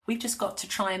we've just got to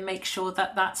try and make sure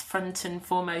that that's front and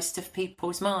foremost of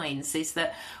people's minds, is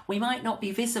that we might not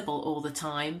be visible all the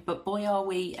time, but boy, are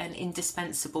we an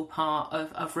indispensable part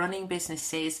of running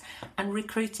businesses and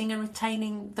recruiting and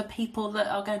retaining the people that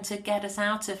are going to get us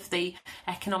out of the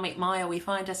economic mire we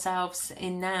find ourselves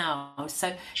in now.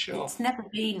 So It's never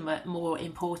been more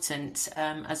important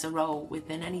as a role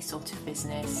within any sort of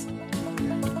business.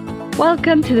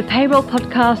 Welcome to the Payroll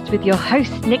Podcast with your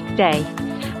host, Nick Day.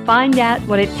 Find out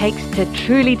what it takes to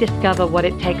truly discover what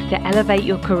it takes to elevate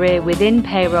your career within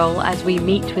payroll as we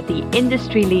meet with the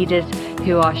industry leaders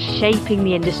who are shaping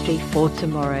the industry for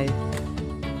tomorrow.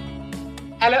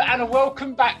 Hello and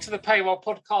welcome back to the Payroll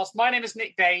Podcast. My name is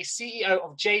Nick Day, CEO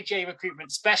of JJ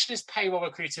Recruitment, specialist payroll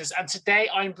recruiters. And today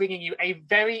I'm bringing you a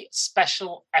very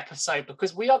special episode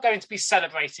because we are going to be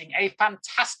celebrating a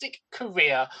fantastic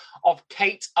career of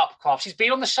Kate Upcraft. She's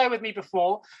been on the show with me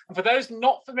before. And for those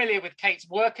not familiar with Kate's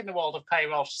work in the world of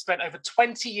payroll, she spent over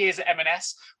 20 years at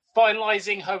M&S,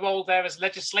 finalising her role there as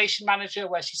legislation manager,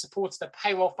 where she supported the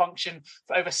payroll function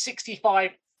for over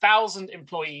 65,000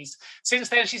 employees. Since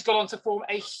then, she's gone on to form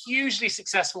a hugely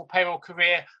successful payroll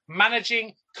career,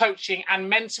 managing, coaching,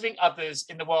 and mentoring others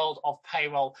in the world of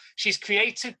payroll. She's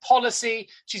created policy.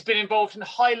 She's been involved in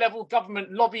high-level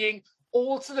government lobbying,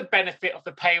 all to the benefit of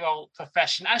the payroll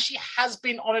profession. And she has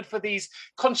been honoured for these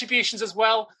contributions as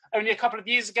well. Only a couple of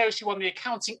years ago, she won the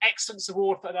Accounting Excellence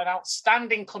Award for an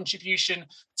outstanding contribution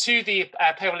to the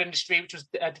payroll industry, which was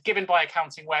given by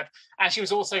Accounting Web. And she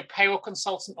was also Payroll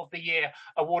Consultant of the Year,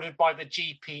 awarded by the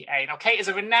GPA. Now, Kate is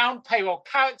a renowned payroll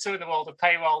character in the world of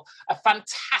payroll, a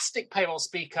fantastic payroll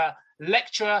speaker,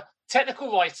 lecturer, technical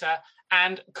writer,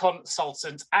 and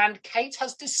consultant. And Kate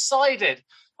has decided,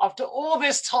 after all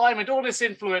this time and all this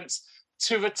influence,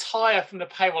 to retire from the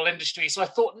payroll industry. So I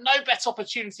thought no better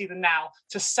opportunity than now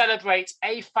to celebrate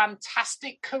a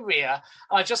fantastic career.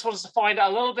 And I just wanted to find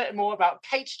out a little bit more about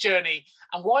Kate's journey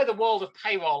and why the world of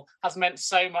payroll has meant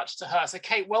so much to her. So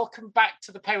Kate, welcome back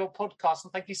to the Payroll Podcast.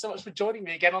 And thank you so much for joining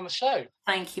me again on the show.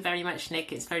 Thank you very much,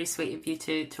 Nick. It's very sweet of you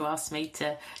to ask me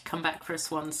to come back for a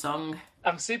swan song.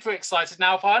 I'm super excited.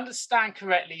 Now, if I understand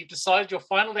correctly, you've decided your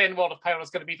final day in the world of payroll is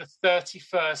going to be the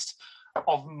 31st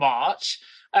of March.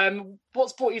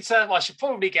 What's brought you to, well, I should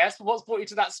probably guess, but what's brought you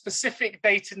to that specific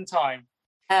date and time?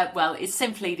 Well, it's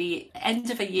simply the end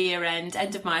of a year end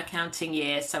of my accounting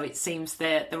year. So it seems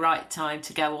the right time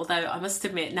to go. Although I must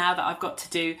admit, now that I've got to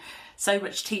do so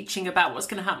much teaching about what's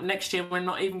going to happen next year, we're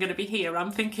not even going to be here,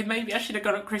 I'm thinking maybe I should have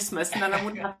gone at Christmas and then I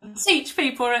wouldn't have to teach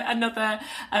people another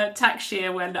tax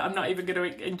year when I'm not even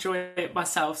going to enjoy it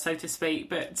myself, so to speak.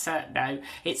 But no,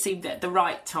 it seemed at the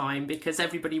right time because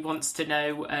everybody wants to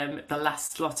know the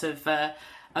last lot of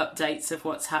updates of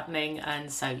what's happening. And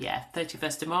so, yeah,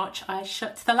 31st of March, I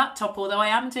shut the laptop, although I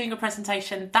am doing a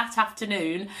presentation that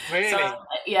afternoon. Really? So,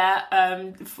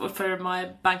 yeah, for my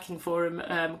banking forum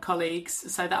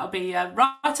colleagues. So that'll be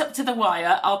right up to the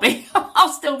wire.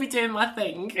 I'll still be doing my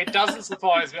thing. It doesn't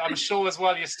surprise me. I'm sure as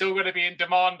well you're still going to be in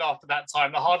demand after that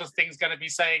time. The hardest thing's going to be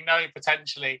saying no,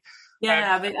 potentially.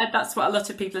 Yeah, I mean, that's what a lot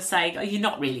of people are saying. Oh, you're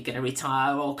not really going to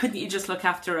retire, or couldn't you just look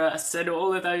after us, and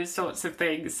all of those sorts of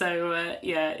things. So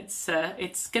yeah,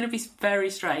 it's going to be very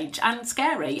strange and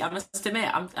scary. I must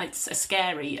admit, it's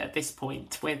scary at this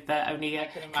point with only a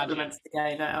couple of months to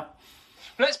go now.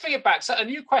 Let's bring it back. So a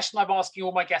new question I'm asking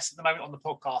all my guests at the moment on the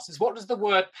podcast is, what does the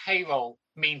word payroll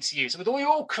mean to you? So with all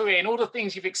your career and all the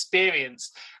things you've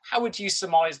experienced, how would you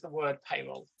surmise the word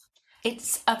payroll?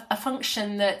 It's a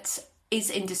function that is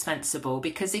indispensable,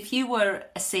 because if you were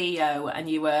a CEO and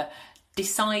you were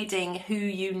deciding who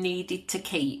you needed to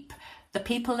keep, the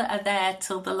people that are there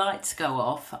till the lights go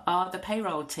off are the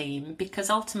payroll team, because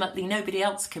ultimately nobody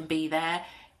else can be there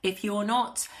if you're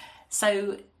not.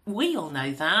 So we all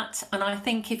know that, and I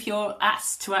think if you're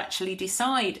asked to actually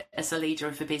decide as a leader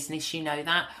of a business, you know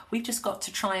that. We've just got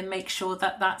to try and make sure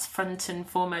that that's front and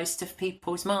foremost of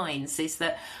people's minds, is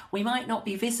that we might not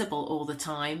be visible all the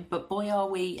time, but boy, are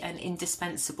we an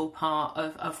indispensable part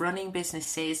of running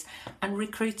businesses and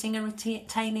recruiting and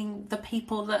retaining the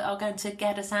people that are going to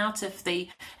get us out of the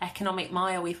economic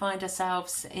mire we find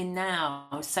ourselves in now.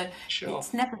 So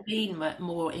It's never been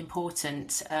more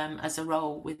important as a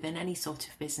role within any sort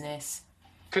of business.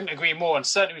 Couldn't agree more, and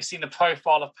certainly we've seen the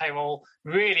profile of payroll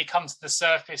really come to the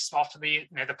surface after the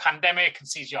pandemic and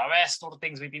CGRS, all the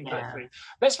things we've been put through.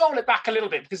 Let's roll it back a little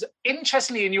bit, because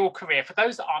interestingly in your career, for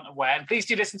those that aren't aware, and please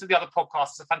do listen to the other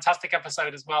podcasts, it's a fantastic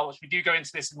episode as well, which we do go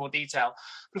into this in more detail.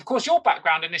 But of course, your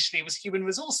background initially was human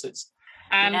resources,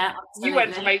 and you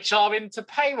went from HR into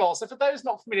payroll. So for those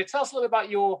not familiar, tell us a little bit about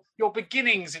your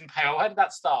beginnings in payroll. How did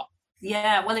that start?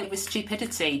 Yeah, well, it was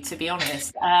stupidity, to be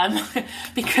honest,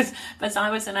 because as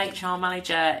I was an HR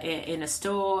manager in a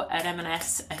store at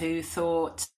M&S who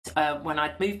thought when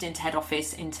I'd moved into head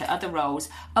office into other roles,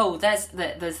 oh, there's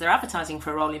their advertising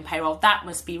for a role in payroll. That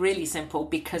must be really simple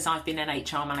because I've been an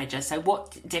HR manager. So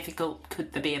what difficult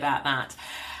could there be about that?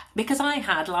 Because I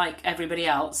had, like everybody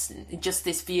else, just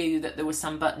this view that there was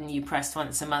some button you pressed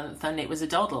once a month and it was a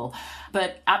doddle.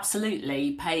 But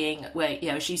absolutely paying, well,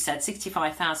 as you said,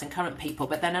 65,000 current people,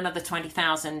 but then another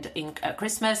 20,000 at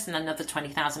Christmas and another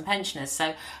 20,000 pensioners.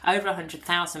 So over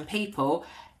 100,000 people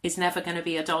is never going to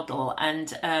be a doddle.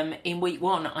 And in week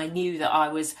one, I knew that I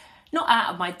was not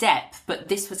out of my depth, but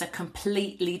this was a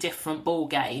completely different ball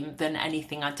game than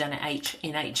anything I'd done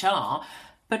in HR.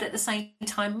 But at the same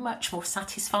time, much more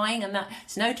satisfying. And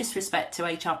that's no disrespect to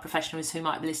HR professionals who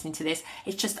might be listening to this.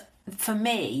 It's just, for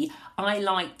me, I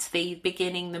liked the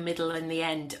beginning, the middle and the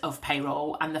end of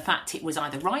payroll, and the fact it was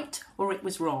either right or it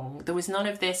was wrong. There was none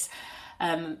of this,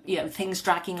 things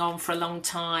dragging on for a long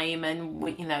time and,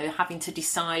 having to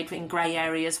decide in grey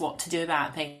areas what to do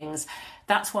about things.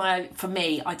 That's why, for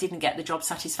me, I didn't get the job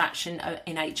satisfaction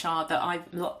in HR that I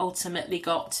ultimately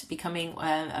got becoming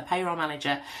a payroll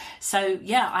manager. So,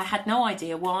 yeah, I had no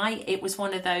idea why. It was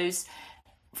one of those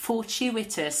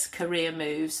fortuitous career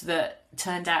moves that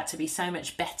turned out to be so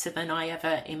much better than I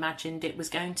ever imagined it was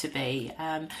going to be,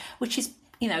 which is,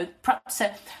 perhaps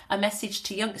a message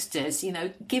to youngsters,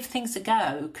 give things a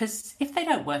go, because if they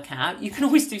don't work out, you can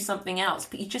always do something else,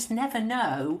 but you just never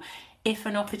know if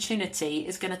an opportunity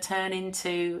is going to turn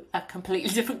into a completely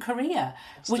different career,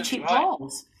 which it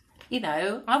was.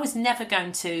 I was never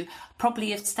going to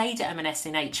probably have stayed at M&S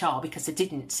in HR because I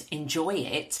didn't enjoy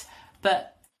it,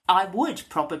 but I would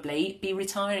probably be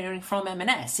retiring from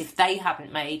M&S if they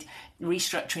hadn't made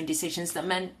restructuring decisions that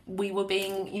meant we were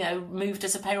being, moved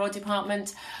as a payroll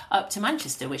department up to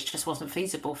Manchester, which just wasn't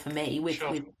feasible for me with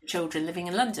children living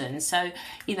in London. So,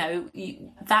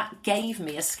 that gave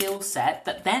me a skill set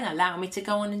that then allowed me to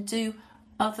go on and do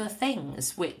other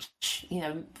things, which,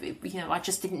 I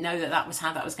just didn't know that was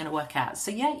how that was going to work out. So,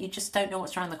 yeah, you just don't know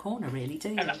what's around the corner, really, do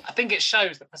you? And I think it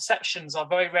shows that perceptions are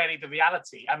very rarely the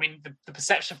reality. I mean, the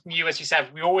perception from you, as you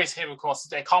said, we always hear, of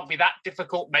course, it can't be that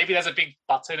difficult. Maybe there's a big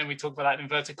button, and we talk about that in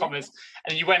inverted commas.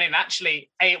 And you went in,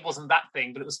 actually, it wasn't that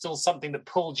thing, but it was still something that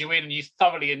pulled you in and you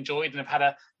thoroughly enjoyed and have had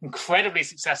an incredibly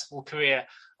successful career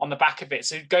on the back of it.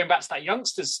 So going back to that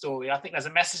youngster's story, I think there's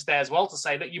a message there as well to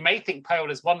say that you may think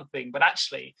payroll is one thing, but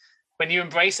actually, when you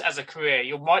embrace it as a career,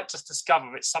 you might just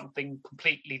discover it's something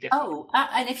completely different. Oh,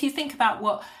 and if you think about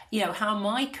what, how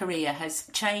my career has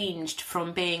changed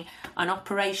from being an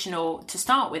operational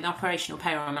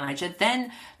payroll manager,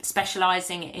 then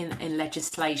specialising in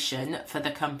legislation for the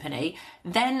company,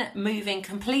 then moving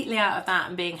completely out of that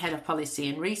and being head of policy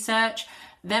and research,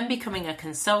 then becoming a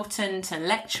consultant and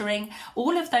lecturing,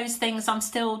 all of those things, I'm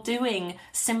still doing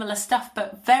similar stuff,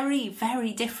 but very,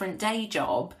 very different day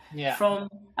job from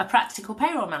a practical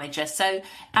payroll manager. So,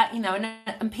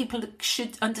 and people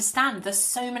should understand there's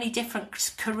so many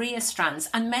different career strands,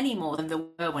 and many more than there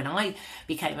were when I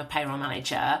became a payroll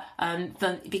manager,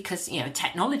 because,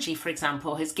 technology, for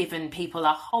example, has given people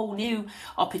a whole new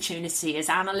opportunity as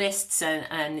analysts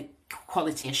and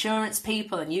quality assurance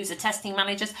people and user testing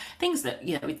managers, things that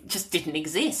it just didn't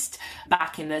exist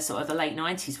back in the sort of the late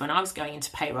 90s when I was going into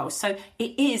payroll. So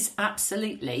it is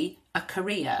absolutely a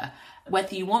career,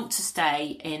 whether you want to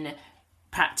stay in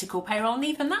practical payroll, and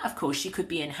even that, of course, you could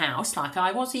be in-house like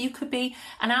I was, or you could be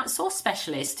an outsourced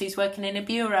specialist who's working in a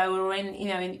bureau or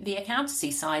in the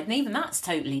accountancy side, and even that's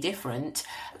totally different.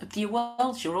 Your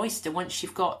world's your oyster once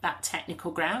you've got that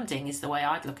technical grounding, is the way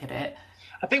I'd look at it.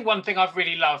 I think one thing I've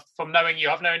really loved from knowing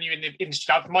you, I've known you in the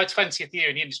industry, I'm my 20th year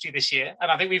in the industry this year, and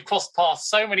I think we've crossed paths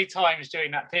so many times during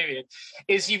that period,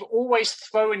 is you've always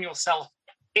thrown yourself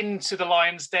into the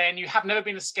lion's den. You have never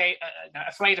been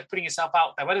afraid of putting yourself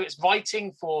out there, whether it's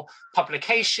writing for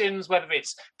publications, whether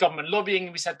it's government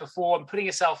lobbying, we said before, and putting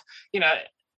yourself,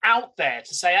 out there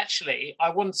to say, actually,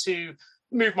 I want to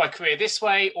move my career this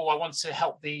way, or I want to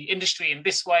help the industry in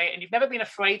this way. And you've never been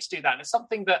afraid to do that. And it's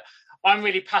something that I'm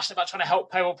really passionate about, trying to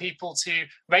help payroll people to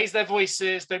raise their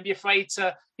voices. Don't be afraid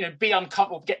to, be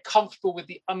uncomfortable, get comfortable with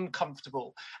the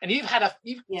uncomfortable. And you've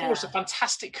forged a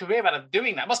fantastic career out of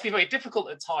doing that. It must be very difficult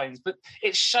at times, but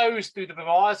it shows through the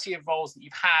variety of roles that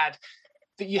you've had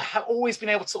that you have always been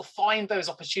able to sort of find those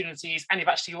opportunities. And you've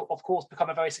actually, of course, become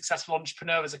a very successful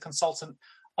entrepreneur as a consultant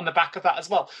on the back of that as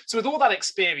well. So with all that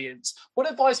experience, what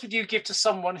advice would you give to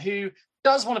someone who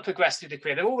does want to progress through the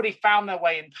career? They've already found their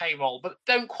way in payroll, but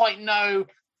don't quite know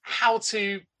how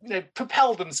to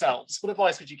propel themselves. What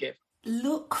advice would you give?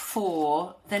 look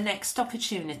for the next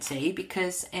opportunity,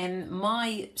 because in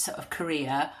my sort of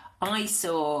career, I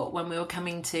saw when we were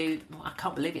coming to, I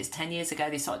can't believe it's 10 years ago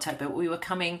this October, we were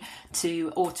coming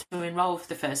to auto-enroll for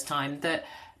the first time, that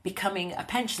becoming a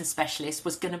pension specialist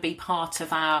was going to be part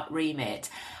of our remit.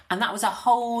 And that was a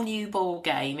whole new ball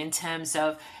game in terms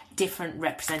of different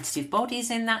representative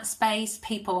bodies in that space,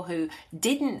 people who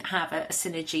didn't have a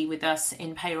synergy with us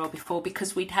in payroll before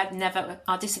because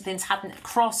our disciplines hadn't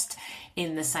crossed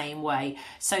in the same way.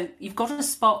 So you've got to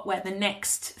spot where the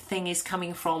next thing is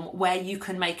coming from, where you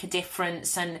can make a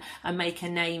difference and make a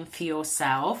name for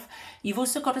yourself. You've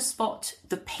also got to spot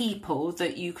the people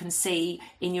that you can see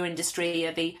in your industry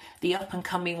are the up and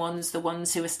coming ones, the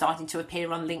ones who are starting to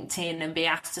appear on LinkedIn and be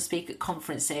asked to speak at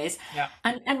conferences,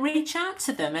 and reach out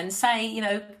to them and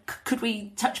say, could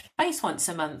we touch base once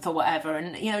a month or whatever?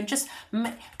 And, just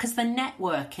because the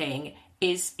networking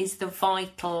is the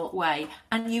vital way.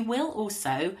 And you will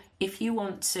also, if you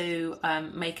want to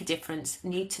make a difference,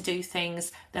 need to do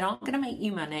things that aren't going to make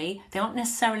you money. They aren't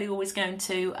necessarily always going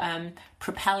to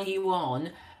propel you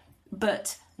on,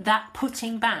 but that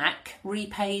putting back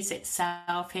repays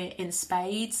itself in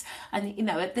spades. And,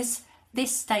 at this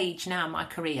stage now in my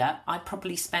career, I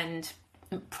probably spend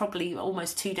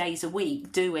almost 2 days a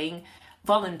week doing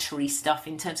voluntary stuff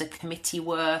in terms of committee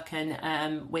work,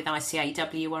 and with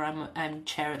ICAW, where I'm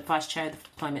vice chair of the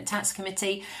Employment Tax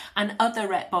Committee, and other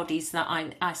rep bodies that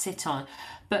I sit on.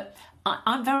 But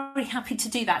I'm very happy to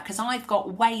do that because I've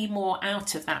got way more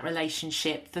out of that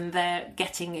relationship than they're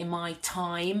getting in my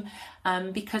time,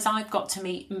 because I've got to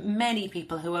meet many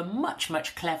people who are much,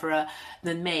 much cleverer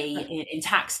than me in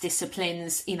tax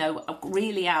disciplines,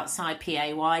 really outside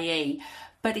PAYE.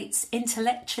 But it's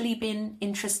intellectually been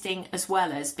interesting as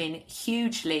well as been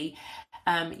hugely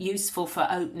useful for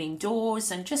opening doors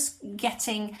and just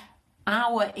getting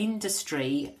our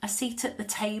industry a seat at the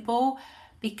table,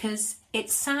 because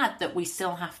it's sad that we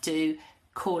still have to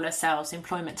call ourselves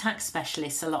employment tax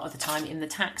specialists a lot of the time in the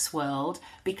tax world,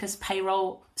 because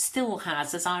payroll still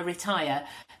has, as I retire,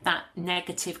 that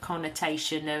negative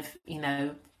connotation of,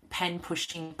 pen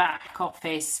pushing back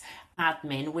office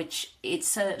admin, which it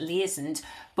certainly isn't,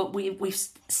 but we've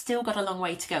still got a long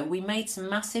way to go. We made some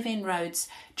massive inroads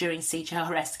during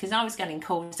CJRS, because I was getting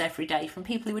calls every day from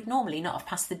people who would normally not have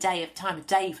passed the time of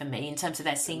day for me in terms of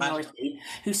their seniority,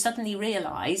 who suddenly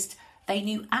realised they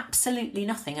knew absolutely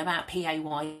nothing about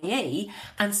PAYE,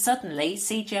 and suddenly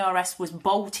CJRS was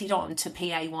bolted on to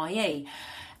PAYE.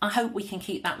 I hope we can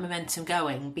keep that momentum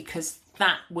going, because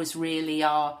that was really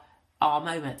our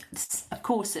moment. Of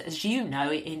course, as you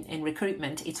know, in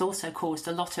recruitment, it's also caused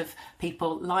a lot of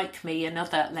people like me and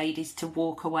other ladies to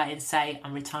walk away and say,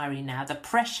 I'm retiring now. The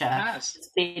pressure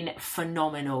has been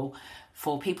phenomenal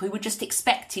for people who were just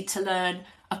expected to learn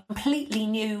a completely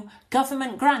new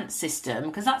government grant system,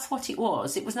 because that's what it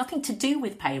was. It was nothing to do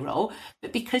with payroll,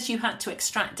 but because you had to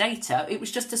extract data, it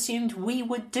was just assumed we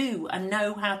would do and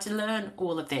know how to learn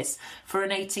all of this for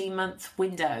an 18-month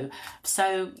window.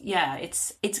 So yeah,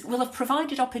 it will have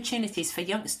provided opportunities for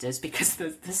youngsters, because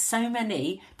there's so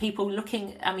many people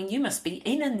looking. I mean, you must be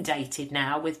inundated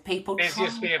now with people.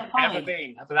 Busiest we have ever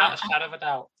been, without a shadow of a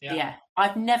doubt. Yeah.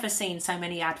 I've never seen so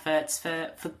many adverts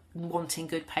for wanting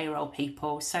good payroll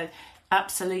people. So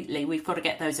absolutely, we've got to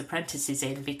get those apprentices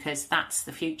in, because that's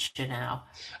the future now.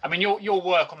 I mean, your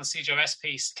work on the CJRS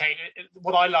piece, Kate,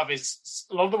 what I love is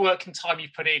a lot of the work and time you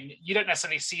put in, you don't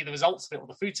necessarily see the results of it or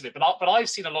the fruits of it, but I've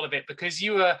seen a lot of it, because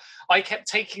I kept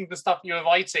taking the stuff you were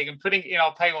writing and putting it in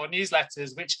our payroll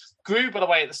newsletters, which grew, by the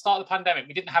way. At the start of the pandemic,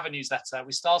 we didn't have a newsletter.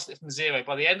 We started it from zero.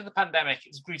 By the end of the pandemic,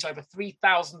 it grew to over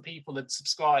 3,000 people had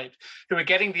subscribed, who were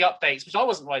getting the updates, which I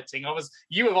wasn't writing.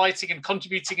 You were writing and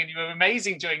contributing, and you were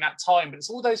amazing during that time. But it's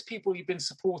all those people you've been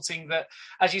supporting that,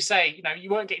 as you say, you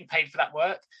weren't getting paid for that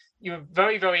work. You were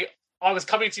very, very. I was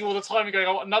coming to you all the time and going,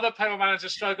 another payroll manager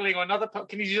struggling, or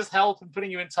can you just help, and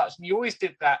putting you in touch. And you always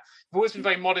did that. You've always been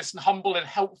very modest and humble and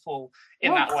helpful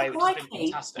in that way, which has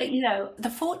been fantastic. The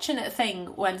fortunate thing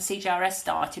when CJRS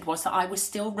started was that I was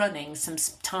still running some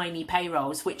tiny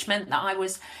payrolls, which meant that I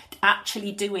was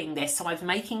actually doing this. So I was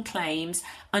making claims,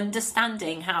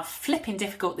 understanding how flipping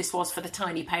difficult this was for the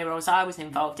tiny payrolls I was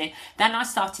involved in. Then I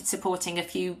started supporting a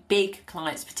few big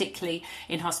clients, particularly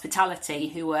in hospitality,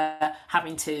 who were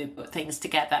having to put things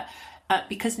together,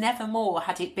 because never more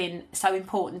had it been so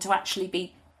important to actually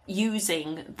be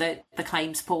using the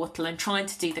claims portal and trying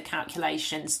to do the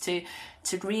calculations to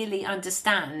really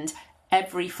understand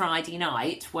every Friday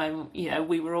night when,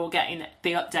 we were all getting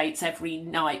the updates every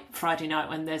night, Friday night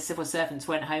when the civil servants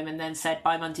went home, and then said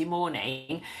by Monday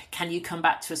morning, can you come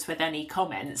back to us with any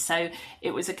comments? So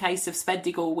it was a case of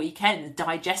spending all weekend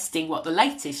digesting what the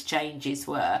latest changes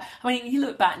were. I mean, you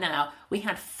look back now, we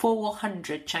had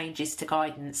 400 changes to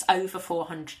guidance, over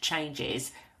 400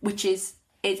 changes, which is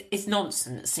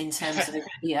nonsense in terms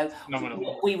of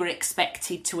what we were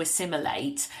expected to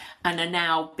assimilate, and are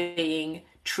now being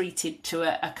treated to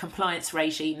a compliance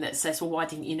regime that says, well, why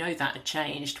didn't you know that had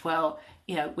changed? Well,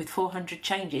 with 400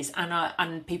 changes,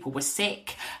 and people were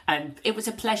sick, and it was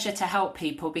a pleasure to help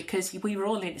people because we were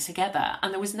all in it together,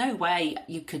 and there was no way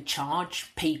you could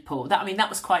charge people. That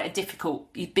was quite a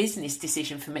difficult business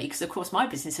decision for me, because of course my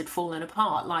business had fallen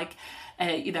apart like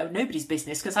nobody's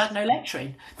business, because I had no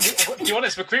lecturing. To be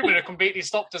honest, recruitment had completely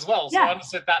stopped as well. So I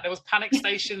understood that there was panic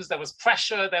stations, there was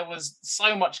pressure, there was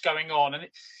so much going on. And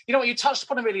you touched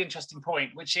upon a really interesting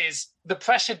point, which is the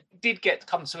pressure did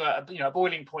come to a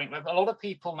boiling point where a lot of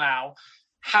people now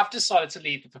have decided to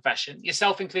leave the profession,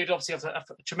 yourself included, obviously, have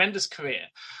a tremendous career.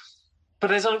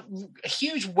 But there's a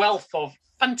huge wealth of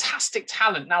fantastic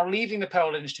talent now leaving the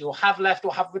payroll industry, or have left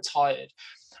or have retired.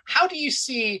 How do you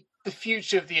see the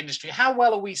future of the industry? How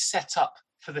well are we set up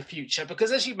for the future?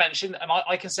 Because as you mentioned, and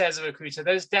I can say as a recruiter,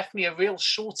 there's definitely a real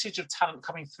shortage of talent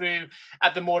coming through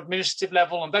at the more administrative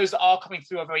level, and those that are coming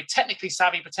through are very technically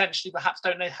savvy, potentially perhaps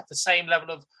don't have the same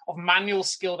level of manual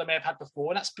skill they may have had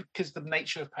before, and that's because the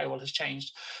nature of payroll has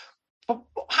changed. But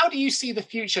how do you see the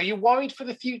future? Are you worried for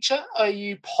the future? Are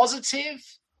you positive?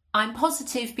 I'm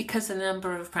positive because of the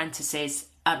number of apprentices.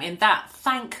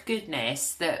 Thank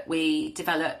goodness that we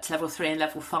developed level 3 and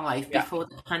level 5 before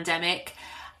the pandemic.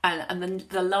 And then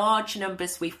the large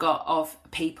numbers we've got of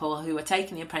people who are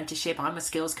taking the apprenticeship. I'm a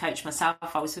skills coach myself.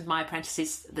 I was with my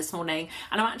apprentices this morning,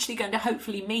 and I'm actually going to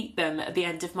hopefully meet them at the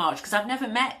end of March, because I've never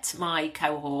met my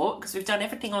cohort, because we've done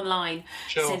everything online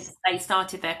since they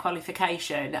started their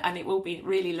qualification, and it will be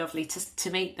really lovely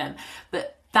to meet them.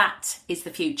 But that is the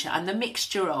future, and the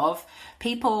mixture of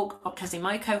people, because in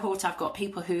my cohort I've got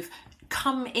people who've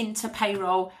come into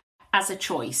payroll as a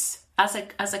choice, as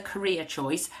a career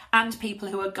choice, and people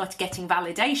who are getting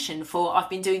validation for, I've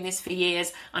been doing this for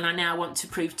years and I now want to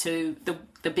prove to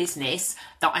the business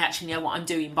that I actually know what I'm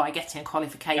doing by getting a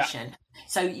qualification.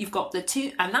 So you've got the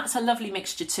two, and that's a lovely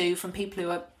mixture too, from people who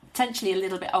are potentially a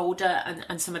little bit older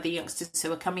and some of the youngsters who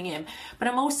are coming in. But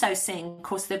I'm also seeing, of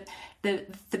course, the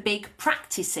big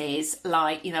practices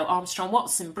like, Armstrong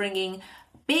Watson bringing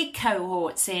big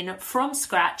cohorts in from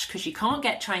scratch, because you can't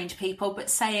get trained people, but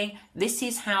saying this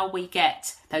is how we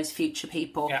get those future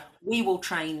people. We will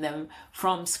train them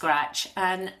from scratch,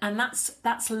 and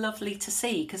that's lovely to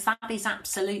see, because that is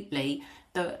absolutely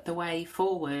the way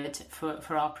forward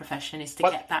for our profession, is to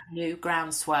get that new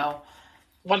groundswell.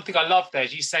 One thing I love there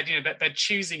is you said, that they're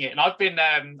choosing it. And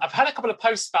I've had a couple of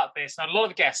posts about this, and a lot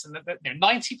of guests, and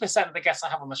 90% of the guests I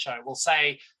have on the show will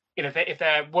say, if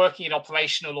they're working in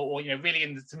operational or really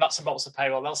in the nuts and bolts of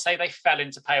payroll, they'll say they fell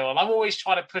into payroll. And I'm always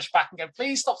trying to push back and go,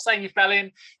 please stop saying you fell in.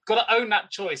 You've got to own that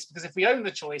choice, because if we own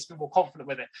the choice, we're more confident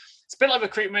with it. It's a bit like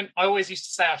recruitment. I always used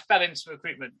to say I fell into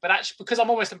recruitment, but actually, because I'm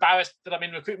almost embarrassed that I'm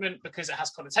in recruitment, because it has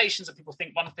connotations and people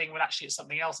think one thing when actually it's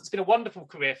something else. It's been a wonderful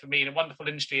career for me and a wonderful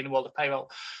industry in the world of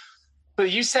payroll. But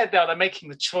you said they're making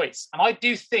the choice. And I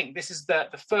do think this is the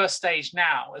first stage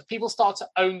now, as people start to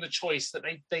own the choice, that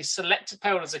they selected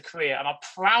payroll as a career and are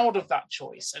proud of that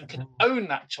choice and can own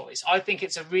that choice. I think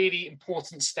it's a really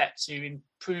important step to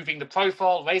improving the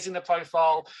profile, raising the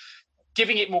profile,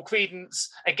 giving it more credence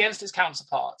against its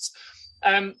counterparts.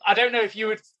 I don't know if you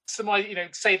would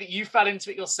say that you fell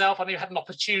into it yourself. I know you had an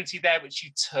opportunity there which you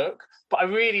took, but I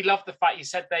really love the fact you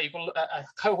said there you've got a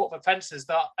cohort of apprentices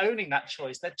that are owning that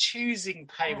choice. They're choosing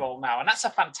payroll now, and that's a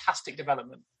fantastic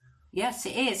development. Yes,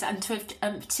 it is, and to have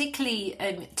particularly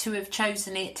to have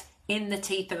chosen it in the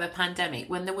teeth of a pandemic,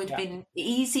 when there would have been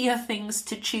easier things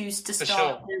to choose to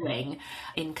start doing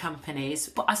in companies.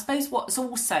 But I suppose what's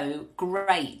also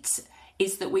great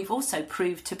is that we've also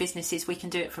proved to businesses we can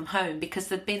do it from home, because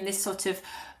there'd been this sort of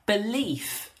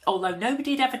belief, although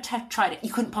nobody had ever tried it,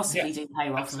 you couldn't possibly do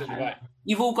payroll from home. Right.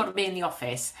 You've all got to be in the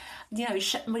office,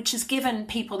 which has given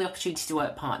people the opportunity to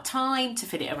work part-time, to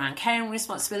fit it around caring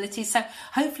responsibilities. So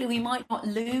hopefully we might not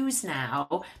lose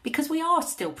now, because we are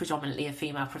still predominantly a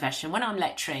female profession. When I'm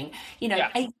lecturing,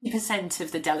 80%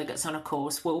 of the delegates on a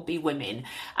course will be women.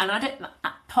 And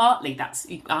partly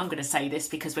I'm going to say this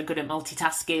because we're good at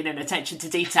multitasking and attention to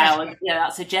detail, and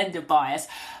that's a gender bias.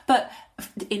 But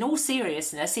in all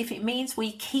seriousness, if it means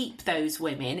we keep those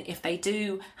women, if they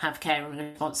do have caring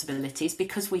responsibilities,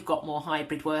 because we've got more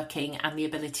hybrid working and the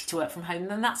ability to work from home,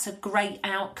 then that's a great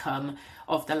outcome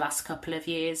of the last couple of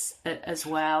years as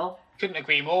well. Couldn't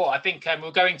agree more. I think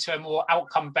we're going to a more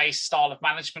outcome-based style of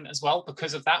management as well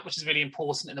because of that, which is really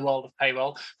important in the world of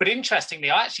payroll. But interestingly,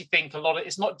 I actually think a lot of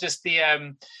it's not just the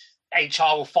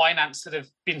HR or finance that have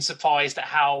been surprised at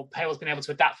how payroll's been able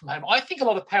to adapt from home. I think a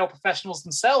lot of payroll professionals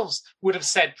themselves would have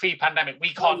said pre-pandemic,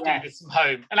 we can't do this from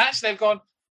home. And actually they've gone,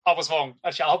 I was wrong.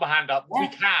 Actually, I'll hold my hand up. Yeah. We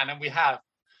can, and we have.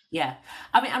 Yeah.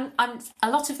 I mean, I'm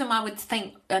a lot of them I would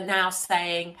think are now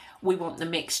saying we want the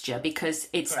mixture because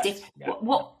it's different. Yeah.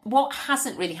 What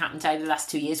hasn't really happened over the last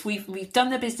 2 years, we've done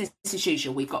the business as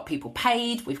usual. We've got people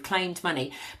paid, we've claimed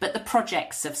money, but the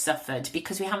projects have suffered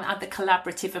because we haven't had the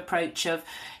collaborative approach of,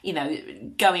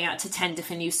 going out to tender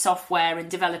for new software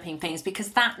and developing things,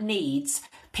 because that needs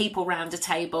people round a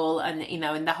table and,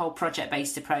 and the whole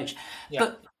project-based approach. Yeah.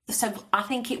 But so I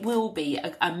think it will be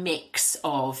a mix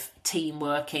of team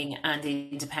working and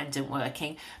independent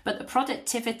working, but the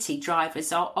productivity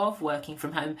drivers of working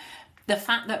from home, the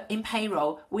fact that in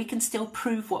payroll we can still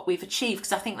prove what we've achieved,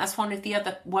 because I think that's one of the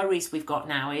other worries we've got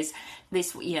now is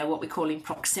this, what we're calling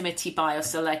proximity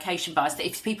bias or location bias, that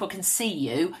if people can see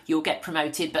you, you'll get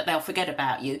promoted, but they'll forget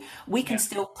about you. We can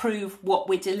still prove what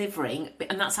we're delivering,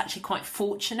 and that's actually quite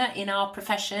fortunate in our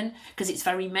profession because it's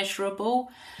very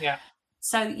measurable. Yeah.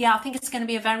 So, I think it's going to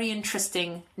be a very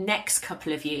interesting next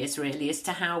couple of years, really, as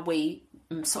to how we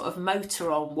sort of motor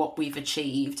on what we've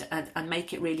achieved and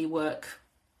make it really work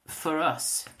for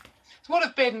us. So what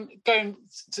have been, going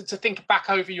to think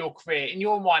back over your career, in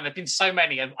your mind, there have been so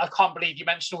many, and I can't believe you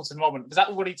mentioned auto-enrollment. Was that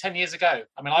already 10 years ago?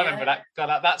 I mean, I remember that.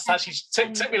 God, that's actually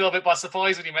took me a little bit by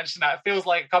surprise when you mentioned that. It feels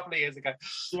like a couple of years ago.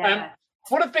 Yeah.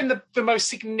 What have been the most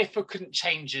significant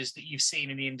changes that you've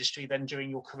seen in the industry then during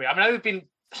your career? I mean, there have been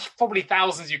probably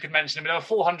thousands you could mention. I mean, there were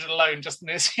 400 alone just in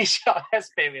the CCRS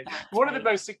period. What are the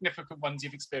most significant ones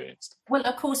you've experienced? Well,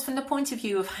 of course, from the point of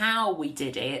view of how we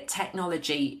did it,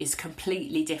 technology is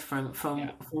completely different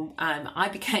from I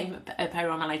became a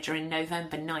payroll manager in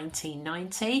November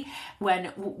 1990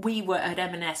 when we were at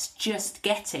M&S just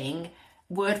getting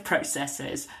word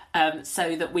processors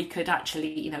so that we could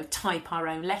actually, type our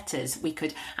own letters. We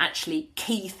could actually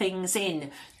key things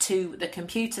in to the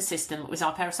computer system that was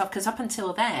our payroll software, because up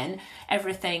until then,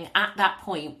 everything at that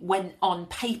point went on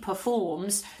paper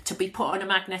forms to be put on a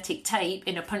magnetic tape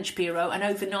in a punch bureau, and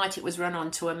overnight it was run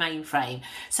onto a mainframe.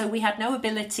 So we had no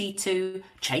ability to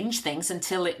change things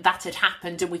until that had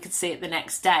happened and we could see it the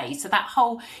next day. So that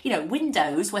whole,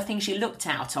 Windows were things you looked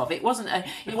out of. It wasn't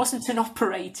an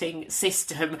operating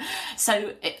system.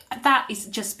 So that has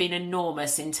just been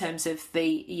enormous in terms of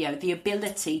the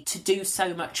ability to do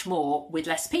so much more with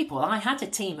less people. I had a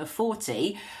team of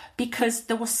 40 because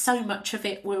there was so much of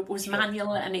it was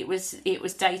manual, and it was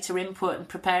data input and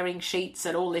preparing sheets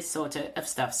and all this sort of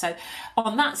stuff. So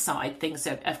on that side, things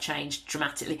have changed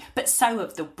dramatically, but so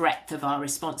have the breadth of our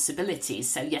responsibilities.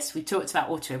 So yes, we talked about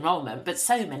auto-enrollment, but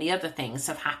so many other things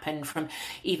have happened, from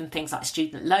even things like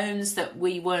student loans that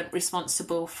we weren't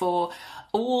responsible for,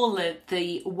 all of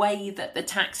the way that the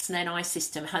tax and NI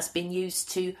system has been used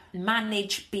to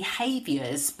manage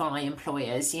behaviours by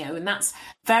employers, and that's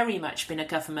very much been a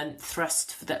government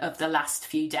thrust of the last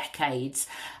few decades,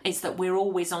 is that we're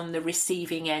always on the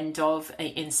receiving end of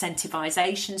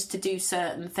incentivisations to do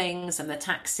certain things, and the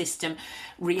tax system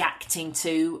reacting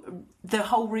to the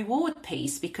whole reward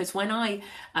piece. Because when I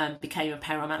became a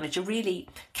payroll manager, really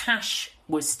cash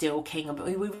was still king, but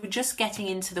we were just getting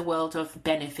into the world of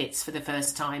benefits for the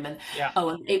first time, and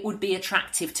and it would be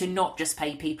attractive to not just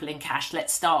pay people in cash.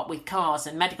 Let's start with cars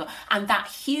and medical, and that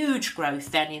huge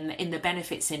growth then in the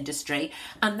benefits industry,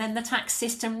 and then the tax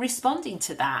system responding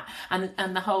to that, and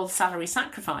the whole salary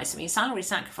sacrifice. I mean, salary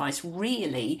sacrifice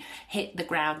really hit the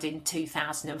ground in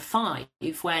 2005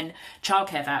 when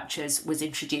childcare vouchers was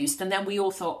introduced, and then we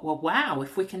all thought, well, wow,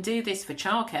 if we can do this for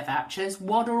childcare vouchers,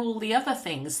 what are all the other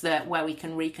things where we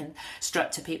can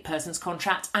reconstruct a person's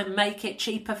contract and make it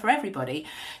cheaper for everybody?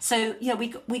 So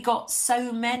we got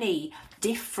so many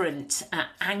different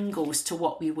angles to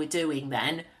what we were doing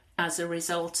then as a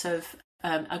result of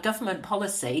a government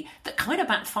policy that kind of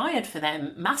backfired for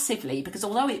them massively, because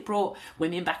although it brought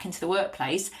women back into the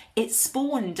workplace, it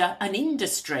spawned an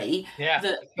industry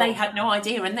that they had no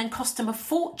idea, and then cost them a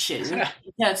fortune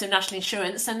in terms of national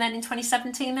insurance. And then in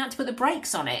 2017, they had to put the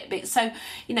brakes on it. So,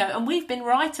 and we've been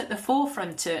right at the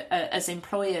forefront as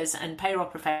employers and payroll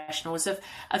professionals of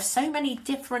so many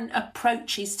different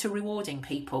approaches to rewarding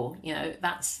people.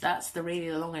 That's the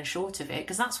really long and short of it,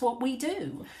 because that's what we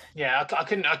do. Yeah, I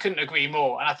couldn't agree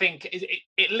more. And I think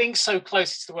it links so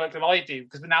closely to the work that I do,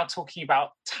 because we're now talking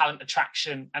about talent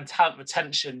attraction and talent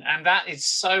retention. And that is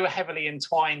so heavily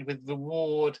entwined with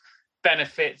reward,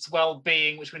 benefits,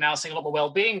 well-being, which we're now seeing a lot more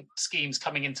well-being schemes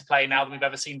coming into play now than we've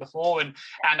ever seen before. And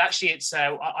actually, it's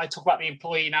I talk about the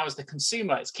employee now as the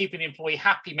consumer. It's keeping the employee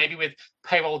happy, maybe with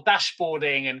payroll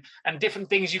dashboarding and different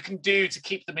things you can do to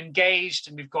keep them engaged.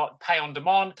 And we've got pay on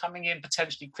demand coming in,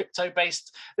 potentially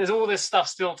crypto-based. There's all this stuff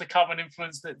still to come and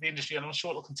influence the industry, and I'm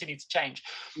sure it'll continue to change.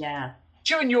 Yeah.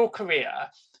 During your career,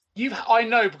 I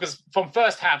know, because from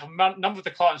firsthand, from a number of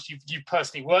the clients you've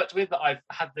personally worked with, that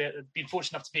I've been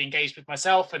fortunate enough to be engaged with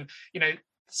myself, and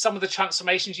some of the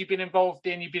transformations you've been involved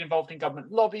in. You've been involved in government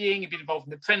lobbying, you've been involved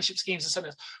in the apprenticeship schemes and so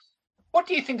on. What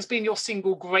do you think has been your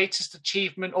single greatest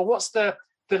achievement, or what's the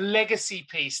legacy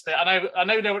piece that I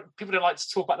know people don't like to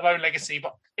talk about their own legacy,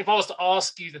 but if I was to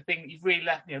ask you the thing that you've really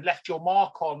left your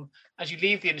mark on as you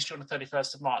leave the industry on the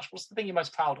 31st of March, what's the thing you're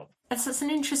most proud of? That's an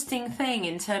interesting thing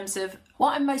in terms of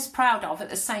what I'm most proud of. At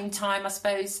the same time, I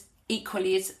suppose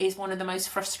equally is one of the most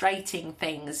frustrating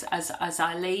things as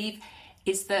I leave,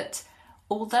 is that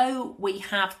although we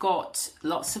have got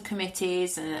lots of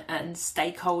committees and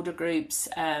stakeholder groups,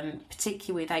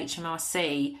 particularly with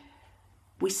HMRC,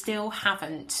 we still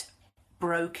haven't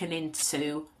broken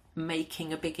into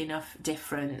making a big enough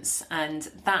difference.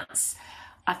 And that's,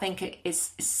 I think, it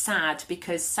is sad,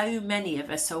 because so many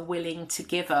of us are willing to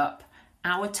give up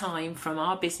our time from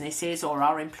our businesses, or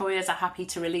our employers are happy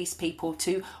to release people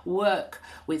to work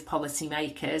with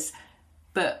policymakers.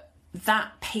 But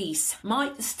that piece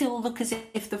might still look as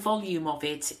if the volume of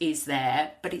it is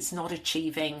there, but it's not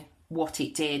achieving what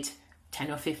it did 10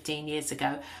 or 15 years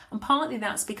ago. And partly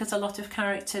that's because a lot of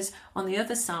characters on the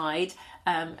other side,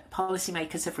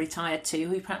 policymakers have retired to,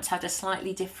 who perhaps had a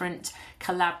slightly different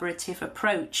collaborative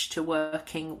approach to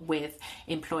working with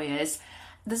employers.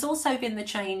 There's also been the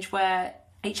change where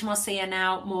HMRC are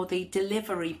now more the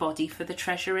delivery body for the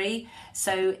Treasury.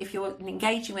 So if you're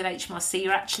engaging with HMRC,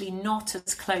 you're actually not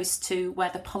as close to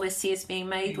where the policy is being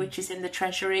made, which is in the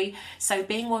Treasury. So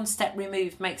being one step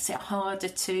removed makes it harder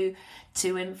to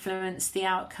influence the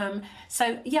outcome.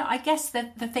 So yeah, I guess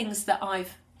the things that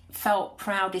I've felt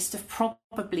proudest have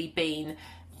probably been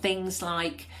things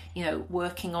like,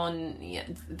 working on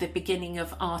the beginning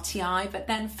of RTI, but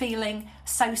then feeling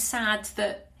so sad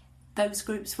that those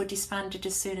groups were disbanded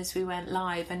as soon as we went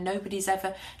live, and nobody's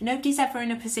ever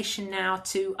in a position now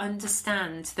to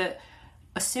understand that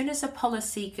as soon as a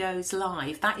policy goes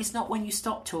live, that is not when you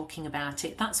stop talking about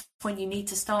it. That's when you need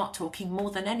to start talking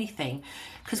more than anything.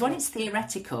 Because when it's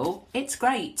theoretical, it's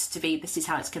great to be, this is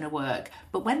how it's going to work.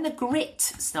 But when the grit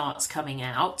starts coming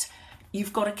out,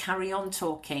 you've got to carry on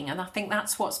talking. And I think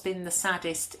that's what's been the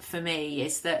saddest for me,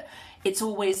 is that it's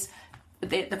always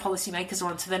the policymakers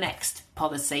are on to the next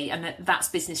policy, and that's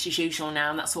business as usual now,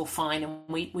 and that's all fine, and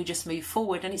we just move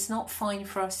forward. And it's not fine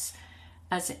for us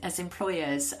as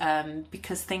employers,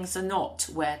 because things are not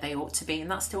where they ought to be, and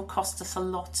that still costs us a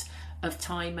lot of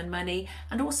time and money,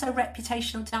 and also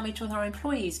reputational damage with our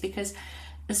employees, because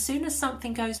as soon as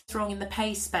something goes wrong in the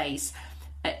pay space,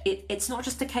 it's not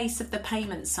just a case of the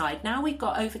payment side. Now we've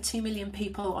got over 2 million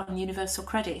people on universal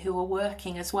credit who are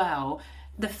working as well.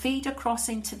 The feed across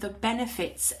into the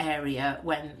benefits area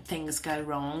when things go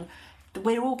wrong,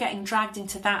 we're all getting dragged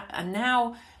into that. And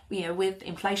now, with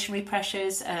inflationary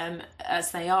pressures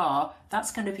as they are,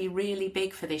 that's going to be really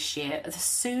big for this year. As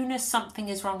soon as something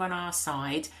is wrong on our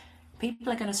side,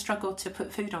 people are going to struggle to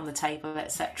put food on the table,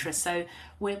 etc. So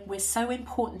we're so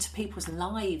important to people's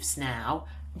lives now,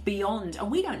 beyond, and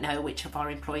we don't know which of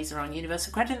our employees are on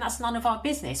universal credit, and that's none of our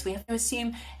business. We have to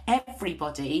assume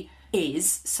everybody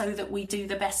is, so that we do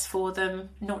the best for them,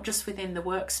 not just within the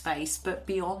workspace, but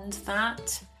beyond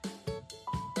that.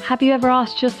 Have you ever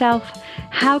asked yourself,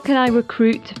 how can I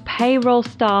recruit payroll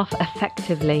staff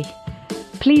effectively?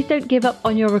 Please don't give up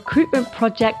on your recruitment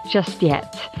project just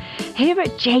yet. Here at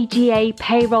JGA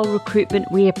Payroll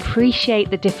Recruitment, we appreciate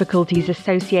the difficulties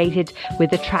associated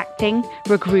with attracting,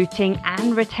 recruiting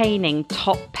and retaining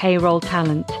top payroll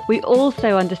talent. We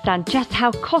also understand just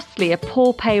how costly a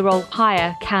poor payroll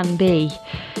hire can be.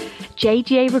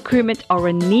 JGA Recruitment are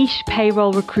a niche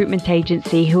payroll recruitment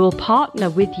agency who will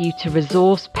partner with you to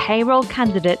resource payroll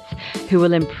candidates who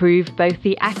will improve both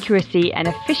the accuracy and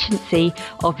efficiency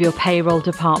of your payroll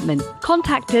department.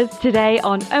 Contact us today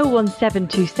on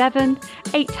 01727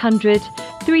 800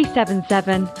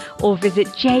 377 or visit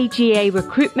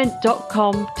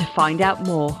jgarecruitment.com to find out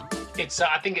more.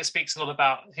 I think it speaks a lot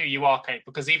about who you are, Kate,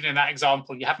 because even in that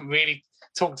example, you haven't really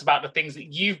talked about the things that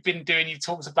you've been doing. You've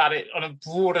talked about it on a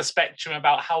broader spectrum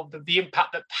about how the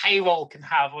impact that payroll can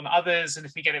have on others, and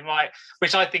if we get it right,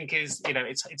 which I think is,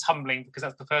 it's humbling, because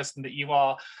that's the person that you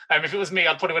are. If it was me,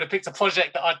 I probably would have picked a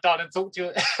project that I'd done and talked to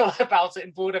you about it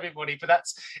and bored everybody. But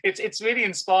it's really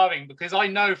inspiring, because I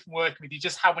know from working with you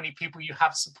just how many people you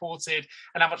have supported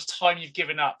and how much time you've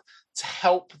given up to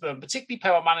help them, particularly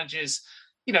payroll managers,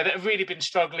 that have really been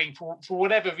struggling for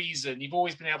whatever reason. You've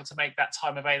always been able to make that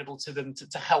time available to them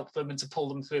to help them and to pull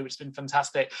them through, which has been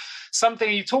fantastic.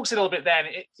 Something you talked a little bit there, and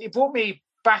it brought me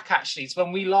back actually to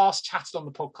when we last chatted on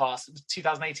the podcast. It was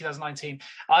 2018, 2019.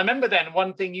 I remember then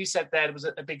one thing you said there was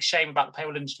a big shame about the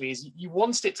payroll industry is you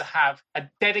wanted it to have a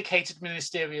dedicated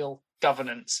ministerial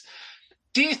governance.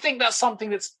 Do you think that's something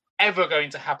that's ever going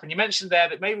to happen? You mentioned there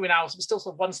that maybe we're still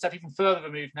sort of one step even further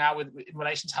removed now in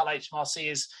relation to how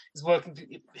HMRC is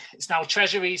working. It's now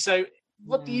Treasury. So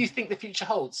what do you think the future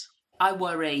holds? I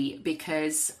worry,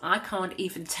 because I can't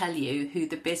even tell you who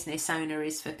the business owner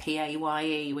is for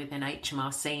PAYE within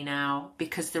HMRC now,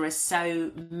 because there are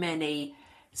so many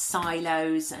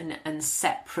silos and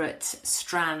separate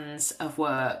strands of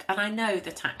work. And I know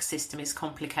the tax system is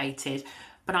complicated,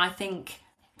 but I think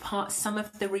some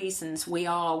of the reasons we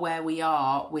are where we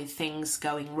are with things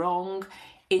going wrong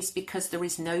is because there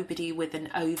is nobody with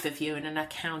an overview and an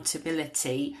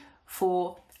accountability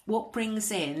for what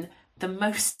brings in the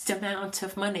most amount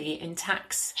of money in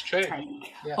tax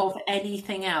take of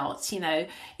anything else.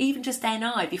 Even just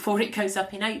NI before it goes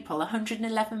up in April,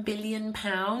 £111 billion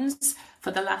for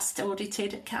the last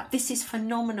audited account. This is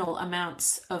phenomenal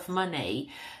amounts of money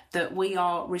that we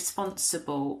are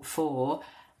responsible for.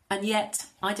 And yet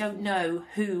I don't know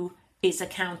who is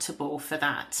accountable for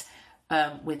that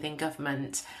within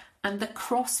government. And the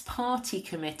cross-party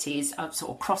committees,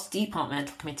 or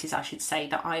cross-departmental committees, I should say,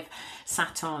 that I've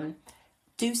sat on,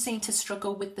 do seem to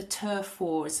struggle with the turf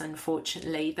wars,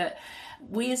 unfortunately, that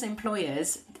we as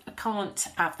employers can't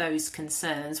have those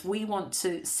concerns. We want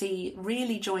to see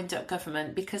really joined up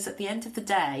government, because at the end of the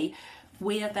day,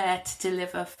 we are there to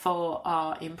deliver for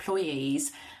our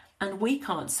employees. And we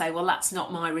can't say, well, that's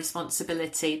not my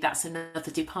responsibility, that's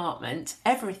another department.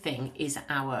 Everything is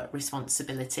our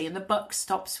responsibility, and the buck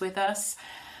stops with us.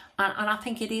 And I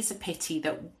think it is a pity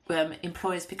that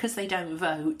employers, because they don't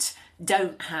vote,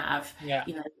 don't have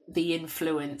the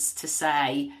influence to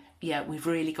say, we've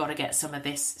really got to get some of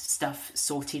this stuff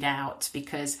sorted out,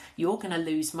 because you're going to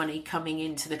lose money coming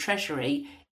into the Treasury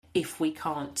if we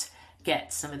can't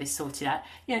get some of this sorted out.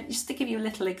 Just to give you a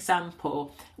little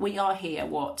example, we are here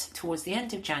towards the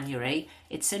end of January.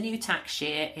 It's a new tax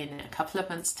year in a couple of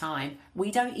months' time. We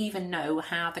don't even know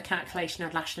how the calculation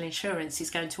of national insurance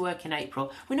is going to work in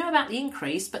April. We know about the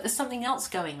increase, but there's something else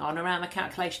going on around the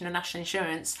calculation of national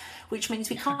insurance, which means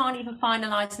we can't even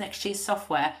finalise next year's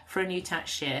software for a new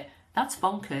tax year. That's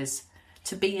bonkers,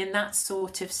 to be in that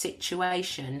sort of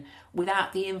situation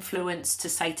without the influence to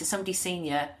say to somebody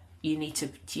senior, you need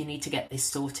to get this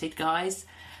sorted, guys.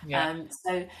 That's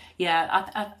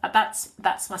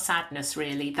my sadness,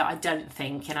 really, that I don't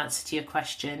think, in answer to your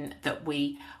question, that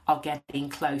we are getting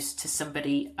close to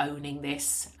somebody owning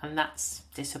this, and that's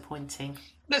disappointing.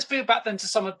 Let's move back then to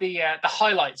some of the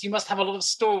highlights. You must have a lot of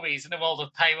stories in the world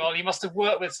of payroll. You must have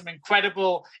worked with some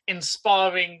incredible,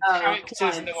 inspiring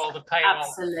characters in the world of payroll.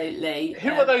 Absolutely.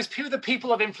 Who are those? Who are the people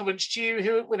that have influenced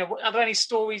you? Are there any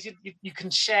stories you can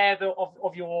share of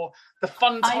the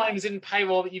fun times in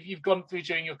payroll that you've gone through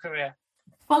during your career?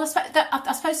 Well,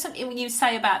 I suppose something when you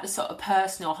say about the sort of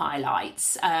personal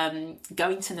highlights,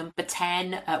 going to number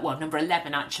 10, number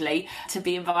 11 actually, to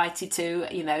be invited to,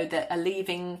 a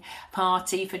leaving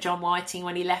party for John Whiting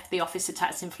when he left the Office of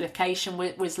Tax Simplification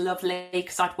was lovely,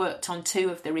 because I'd worked on 2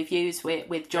 of the reviews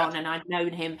with John and I'd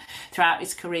known him throughout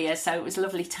his career. So it was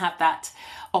lovely to have that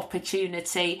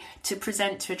opportunity to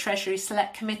present to a Treasury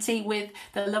Select Committee with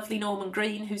the lovely Norman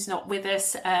Green, who's not with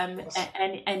us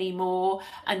anymore,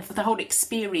 and for the whole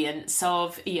experience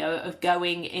of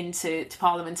going into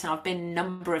Parliament. And I've been a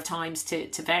number of times to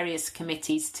various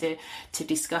committees to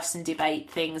discuss and debate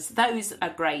things. Those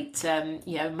are great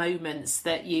moments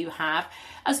that you have,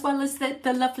 as well as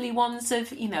the lovely ones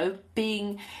of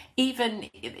being, even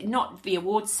not the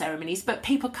awards ceremonies, but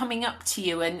people coming up to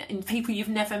you and people you've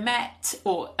never met,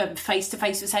 or face to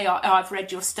face, will say, I've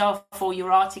read your stuff or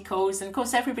your articles. And of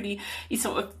course everybody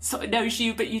sort of knows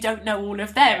you, but you don't know all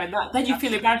of them, and then you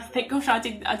feel embarrassed to think, gosh, I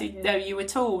didn't know you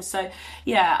at all. So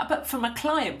yeah, but from a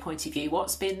client point of view,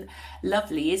 what's been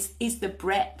lovely is the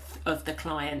breadth of the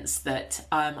clients that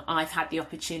I've had the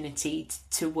opportunity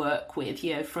to work with.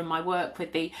 You know, from my work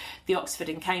with the Oxford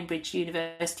and Cambridge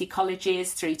University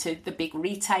colleges through to the big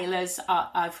retailers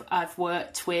I've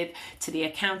worked with, to the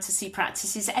accountancy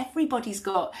practices. Everybody's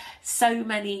got so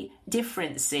many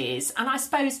differences, and I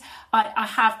suppose I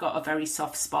have got a very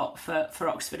soft spot for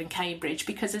Oxford and Cambridge,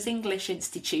 because as English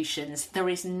institutions there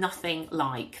is nothing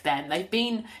like them. They've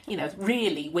been, you know,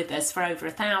 really with us for over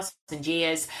 1,000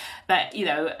 years. But you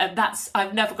know, and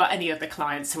I've never got any other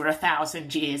clients who are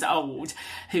 1,000 years old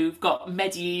who've got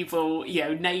medieval, you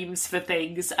know, names for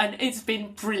things, and it's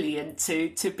been brilliant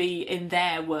to be in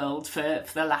their world for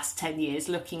the last 10 years,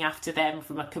 looking after them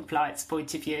from a compliance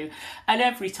point of view. And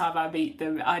every time I meet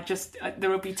them, there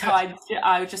will be times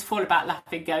I would just fall about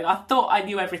laughing, going, I thought I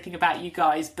knew everything about you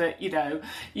guys, but you know,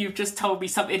 you've just told me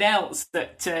something else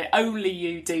that only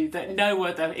you do, that no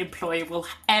other employer will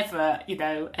ever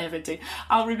do.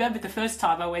 I'll remember the first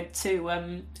time I went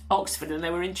to Oxford and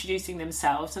they were introducing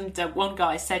themselves, and one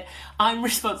guy said, I'm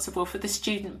responsible for the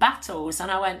student battles, and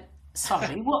I went,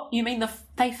 sorry, what? You mean the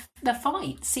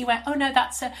fights? He went, oh no,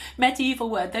 that's a medieval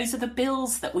word. Those are the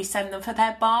bills that we send them for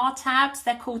their bar tabs.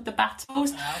 They're called the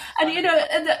battles. And you know,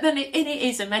 and it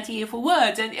is a medieval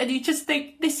word, and you just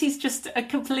think this is just a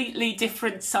completely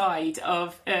different side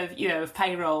of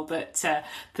payroll that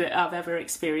I've ever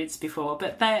experienced before.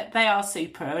 But they are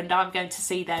super, and I'm going to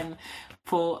see them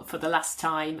for the last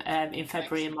time in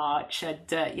February and March, and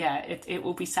it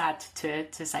will be sad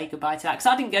to say goodbye to that, because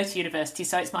I didn't go to university,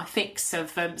 so it's my fix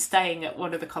of staying at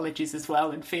one of the colleges as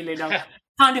well and feeling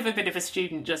kind of a bit of a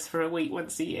student just for a week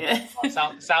once a year.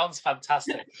 Sounds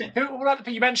fantastic.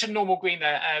 You mentioned Normal Green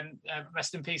there,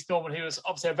 rest in peace Norman, who was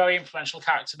obviously a very influential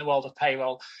character in the world of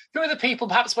payroll. Who are the people,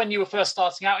 perhaps when you were first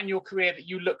starting out in your career, that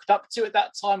you looked up to at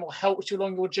that time or helped you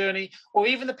along your journey, or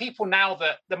even the people now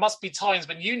that there must be times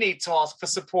when you need to ask for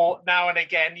support now and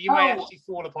again, you may actually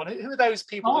fall upon? Who are those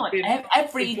people who've been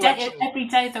every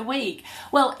day of the week?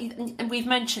 Well, we've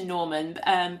mentioned Norman,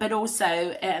 but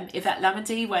also Yvette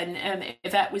Lamady. When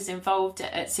Yvette was involved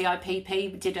at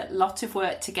CIPP, we did a lot of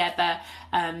work together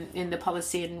in the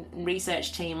policy and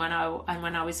research team when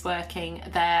I was working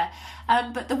there.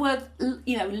 But there were,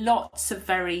 you know, lots of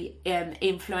very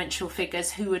influential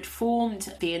figures who had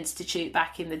formed the Institute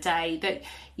back in the day that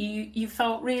you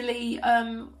felt really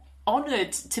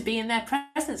honoured to be in their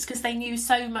presence, because they knew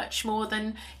so much more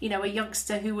than, you know, a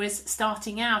youngster who was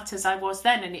starting out as I was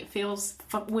then, and it feels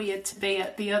weird to be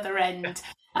at the other end.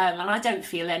 And I don't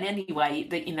feel in any way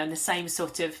that, you know, the same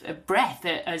sort of breath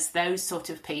as those sort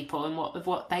of people and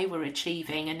what they were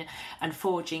achieving and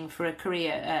forging for a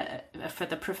career for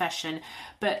the profession.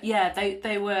 But yeah,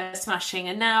 they were smashing.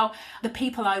 And now the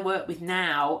people I work with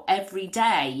now every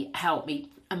day help me.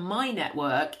 And my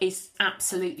network is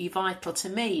absolutely vital to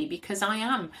me, because I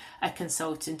am a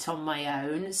consultant on my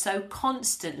own. So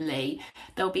constantly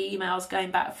there'll be emails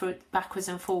going backwards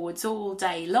and forwards all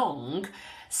day long,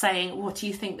 saying, what do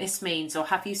you think this means? Or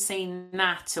have you seen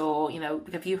that? Or, you know,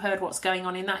 have you heard what's going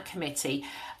on in that committee?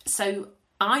 So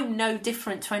I'm no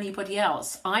different to anybody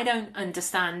else. I don't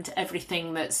understand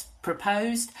everything that's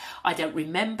proposed. I don't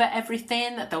remember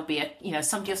everything. There'll be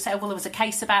somebody will say, well, there was a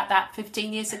case about that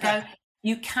 15 years ago.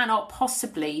 You cannot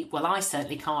possibly, well, I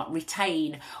certainly can't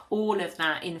retain all of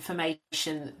that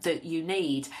information that you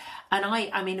need. And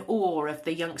I'm in awe of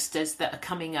the youngsters that are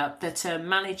coming up that are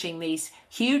managing these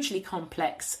hugely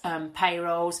complex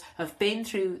payrolls, have been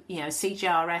through, you know,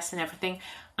 CGRS and everything,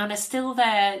 and are still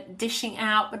there dishing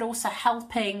out, but also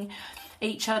helping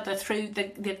each other through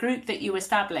the group that you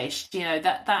established. You know,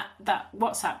 that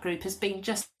WhatsApp group has been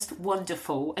just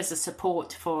wonderful as a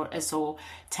support for us all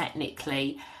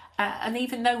technically. And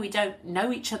even though we don't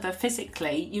know each other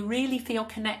physically, you really feel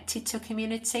connected to a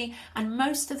community. And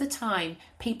most of the time,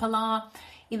 people are,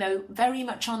 you know, very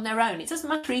much on their own. It doesn't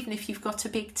matter even if you've got a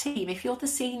big team. If you're the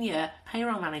senior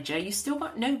payroll manager, you've still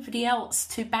got nobody else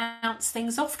to bounce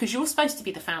things off, because you're supposed to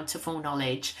be the fount of all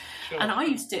knowledge. Sure. And I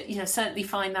used to, you know, certainly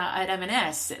find that at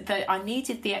M&S, that I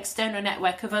needed the external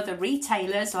network of other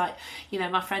retailers, like, you know,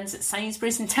 my friends at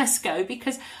Sainsbury's and Tesco,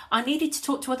 because I needed to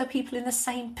talk to other people in the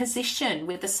same position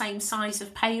with the same size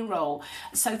of payroll,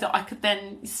 so that I could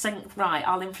then think, right,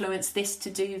 I'll influence this to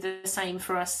do the same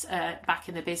for us back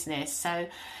in the business. So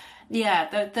yeah,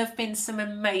 there have been some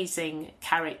amazing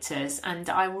characters, and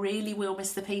I really will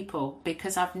miss the people,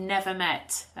 because I've never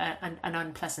met an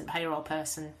unpleasant payroll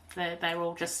person. They're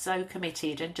all just so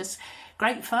committed and just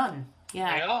great fun.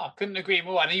 Yeah, they are. Couldn't agree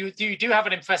more. And you do have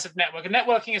an impressive network, and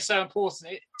networking is so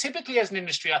important. Typically, as an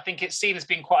industry, I think it's seen as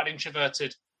being quite an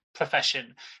introverted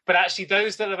profession, but actually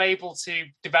those that are able to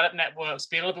develop networks,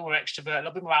 be a little bit more extrovert, a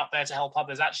little bit more out there to help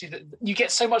others, actually you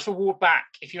get so much reward back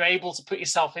if you're able to put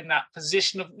yourself in that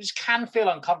position of, which can feel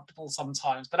uncomfortable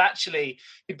sometimes, but actually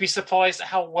you'd be surprised at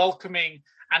how welcoming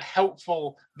and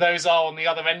helpful those are on the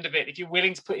other end of it. If you're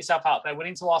willing to put yourself out there,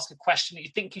 willing to ask a question that you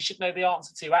think you should know the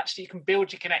answer to, actually you can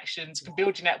build your connections, you can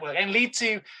build your network and lead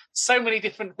to so many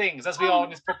different things, as we are in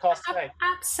this podcast today.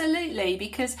 Absolutely,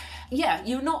 because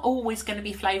you're not always going to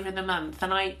be flavour of the month,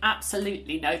 and I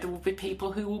absolutely know there will be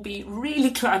people who will be really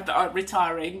glad that I'm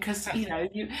retiring, because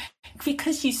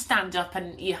because you stand up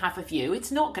and you have a view,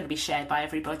 it's not going to be shared by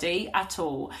everybody at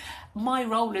all. My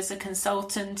role as a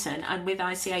consultant and with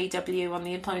ICAEW on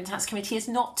the Employment Tax Committee is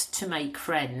not to make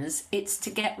friends, it's to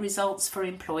get results for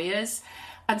employers.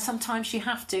 And sometimes you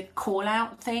have to call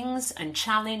out things and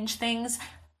challenge things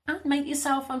and make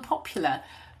yourself unpopular.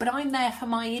 But I'm there for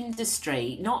my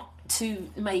industry, not to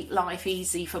make life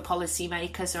easy for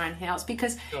policymakers or anything else,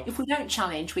 because if we don't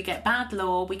challenge, we get bad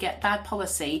law, we get bad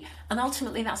policy, and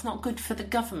ultimately that's not good for the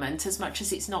government as much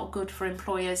as it's not good for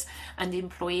employers and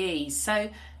employees. So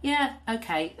there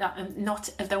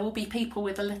will be people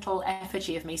with a little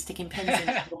effigy of me sticking pins in.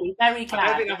 They'll be very glad. I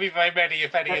don't think there'll be very many,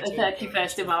 if any. The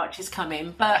 31st of March is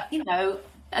coming, but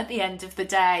at the end of the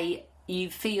day, you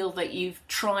feel that you've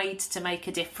tried to make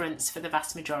a difference for the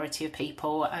vast majority of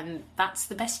people, and that's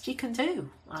the best you can do,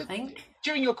 I think.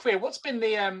 During your career, what's been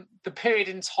the period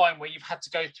in time where you've had to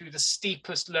go through the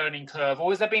steepest learning curve?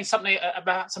 Or has there been something,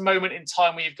 perhaps a moment in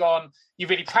time where you're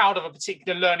really proud of a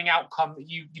particular learning outcome that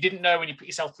you didn't know when you put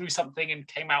yourself through something and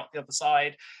came out the other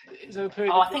side? Is there a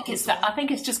period I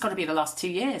think it's just got to be the last 2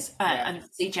 years and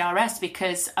CGRS,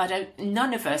 because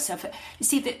none of us have. You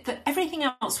see, everything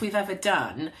else we've ever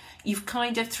done, you've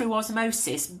kind of through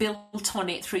osmosis built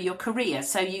on it through your career.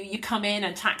 So you come in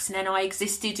and tax and NI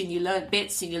existed, and you learnt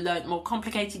bits and you learnt more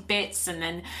complicated bits, and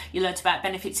then you learnt about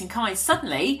benefits in kind.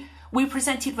 Suddenly we're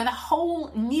presented with a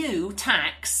whole new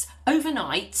tax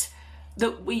overnight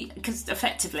that because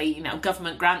effectively,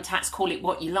 government grant tax, call it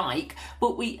what you like,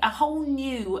 but a whole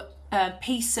new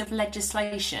piece of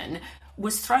legislation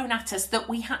was thrown at us that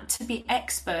we had to be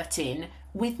expert in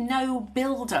with no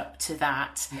build up to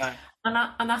that. No.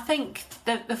 And I think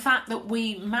the fact that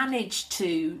we managed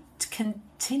to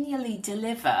continually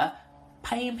deliver,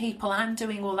 paying people and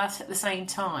doing all that at the same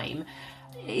time,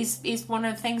 is one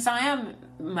of the things I am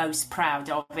most proud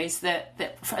of, is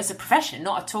that as a profession,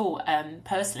 not at all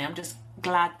personally, I'm just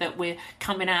glad that we're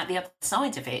coming out the other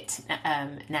side of it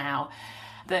now.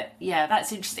 But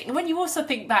that's interesting. When you also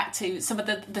think back to some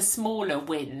of the smaller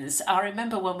wins, I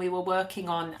remember when we were working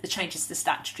on the changes to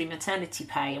statutory maternity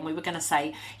pay, and we were going to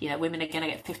say, women are going to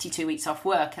get 52 weeks off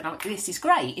work, and this is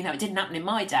great. It didn't happen in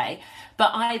my day.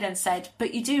 But I then said,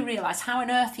 but you do realise, how on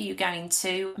earth are you going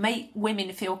to make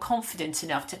women feel confident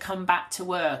enough to come back to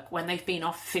work when they've been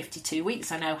off 52 weeks?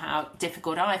 I know how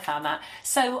difficult I found that.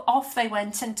 So off they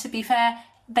went, and to be fair,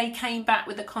 they came back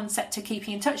with the concept of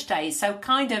keeping in touch days. So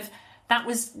kind of that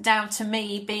was down to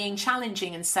me being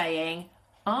challenging and saying,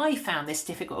 I found this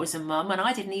difficult as a mum, and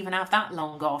I didn't even have that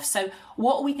long off. So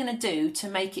what are we going to do to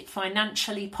make it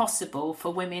financially possible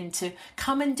for women to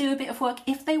come and do a bit of work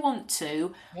if they want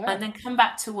to, and then come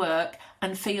back to work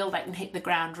and feel they can hit the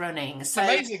ground running? So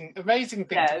amazing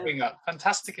thing to bring up.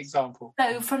 Fantastic example.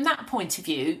 So from that point of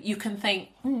view, you can think,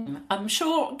 I'm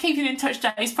sure keeping in touch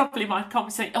day is probably my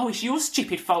comment saying, it's your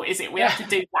stupid fault, is it? We have to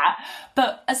do that.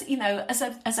 But as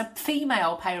a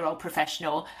female payroll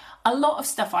professional, a lot of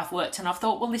stuff I've worked on, I've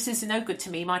thought, well, this is no good to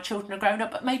me. My children are grown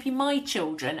up, but maybe my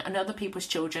children and other people's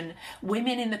children,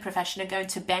 women in the profession, are going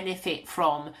to benefit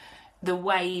from the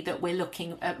way that we're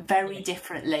looking very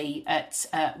differently at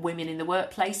women in the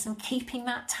workplace and keeping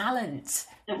that talent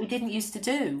that we didn't used to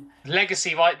do.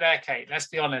 Legacy right there, Kate. Let's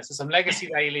be honest. There's some legacy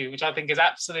there, which I think is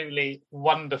absolutely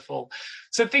wonderful.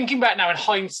 So thinking back now in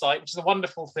hindsight, which is a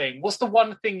wonderful thing, what's the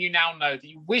one thing you now know that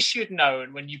you wish you'd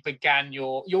known when you began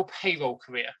your payroll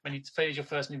career, when you finished your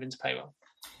first move into payroll?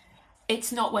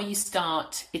 It's not where you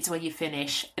start, it's where you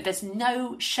finish. There's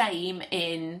no shame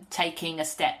in taking a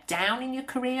step down in your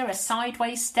career, a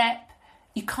sideways step.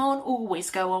 You can't always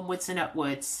go onwards and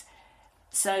upwards.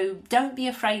 So don't be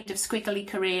afraid of squiggly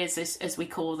careers, as we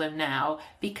call them now,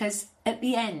 because at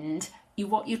the end,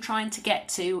 what you're trying to get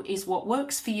to is what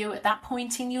works for you at that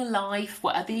point in your life,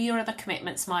 whatever your other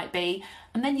commitments might be,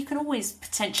 and then you can always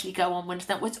potentially go onwards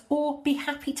and upwards, or be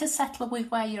happy to settle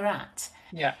with where you're at.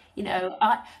 Yeah.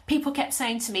 People kept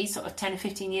saying to me sort of 10 or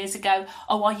 15 years ago,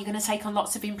 are you going to take on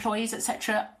lots of employees,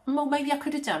 etc.? Well, maybe I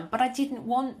could have done, but I didn't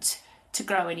want to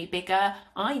grow any bigger.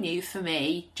 I knew for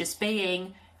me, just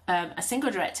being a single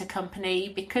director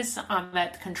company, because I'm a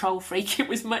control freak, it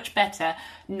was much better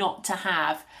not to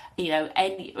have,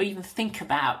 any, or even think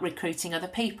about recruiting other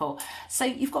people. So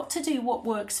you've got to do what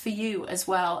works for you as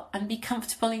well, and be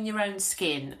comfortable in your own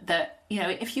skin. That,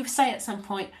 if you say at some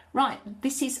point, right,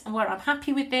 this is where I'm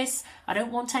happy with this, I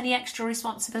don't want any extra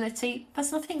responsibility,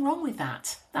 there's nothing wrong with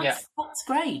that. That's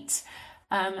great.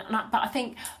 But I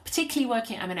think particularly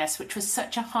working at M&S, which was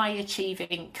such a high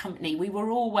achieving company, we were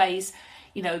always,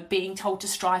 being told to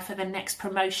strive for the next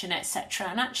promotion, etc.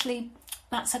 And actually,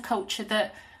 that's a culture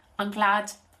that I'm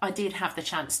glad I did have the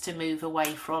chance to move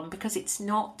away from, because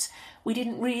we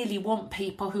didn't really want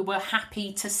people who were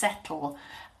happy to settle.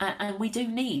 And we do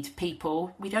need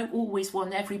people. We don't always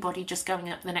want everybody just going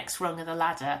up the next rung of the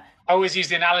ladder. I always use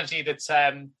the analogy that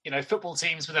football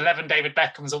teams with 11 David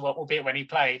Beckhams, albeit when he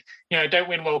played, don't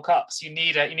win World Cups. You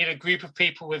need a group of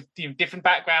people with different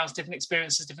backgrounds, different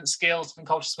experiences, different skills, different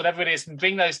cultures, whatever it is, and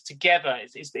bring those together.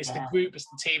 It's the group, it's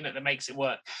the team that makes it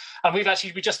work. And we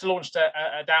just launched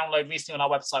a download recently on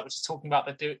our website, which is talking about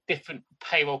the different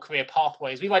payroll career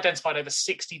pathways. We've identified over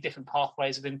 60 different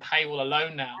pathways within payroll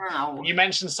alone now. Wow. You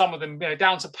mentioned some of them,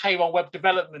 down to payroll web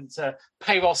development, to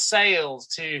payroll sales,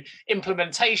 to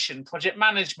implementation, project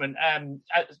management,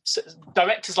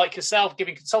 directors like yourself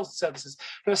giving consultant services.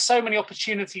 There are so many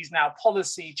opportunities now,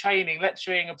 policy, training,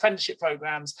 lecturing, apprenticeship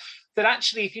programs, that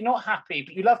actually, if you're not happy,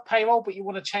 but you love payroll, but you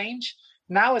want to change,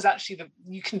 now is actually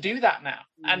you can do that now.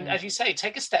 And as you say,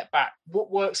 take a step back.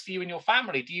 What works for you and your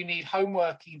family? Do you need home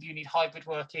working? Do you need hybrid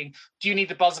working? Do you need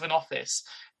the buzz of an office?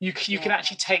 You can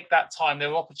actually take that time. There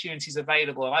are opportunities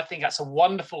available. And I think that's a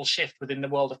wonderful shift within the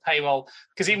world of payroll,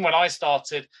 because even when I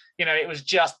started, it was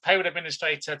just payroll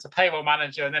administrator to payroll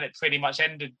manager, and then it pretty much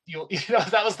ended.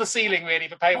 That was the ceiling really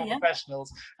for payroll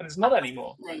professionals, and it's not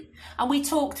anymore. And we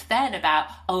talked then about,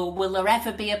 will there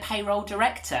ever be a payroll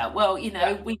director? Well,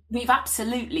 we've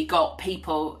absolutely got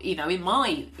people, in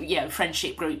my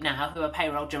friendship group now who are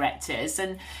payroll directors,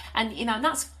 and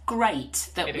that's great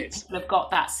that people have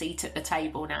got that seat at the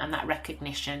table now and that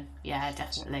recognition. Yeah,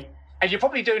 definitely. And you're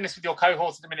probably doing this with your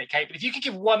cohort in a minute, Kate, but if you could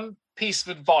give one piece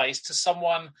of advice to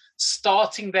someone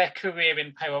starting their career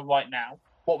in payroll right now,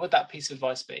 what would that piece of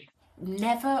advice be?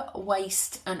 Never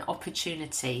waste an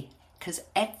opportunity, because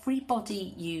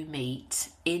everybody you meet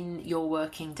in your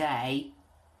working day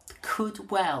could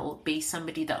well be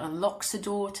somebody that unlocks a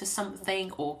door to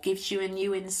something or gives you a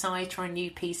new insight or a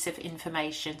new piece of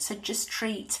information. So just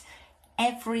treat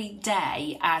every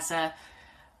day as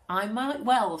I might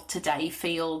well today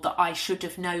feel that I should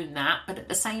have known that, but at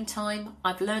the same time,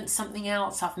 I've learned something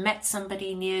else, I've met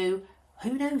somebody new.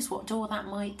 Who knows what door that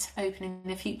might open in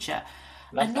the future?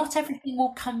 And not everything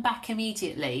will come back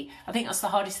immediately. I think that's the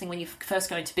hardest thing when you first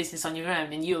go into business on your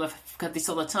own, and you'll have got this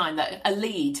all the time, that a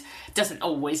lead doesn't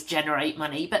always generate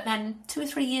money, but then 2 or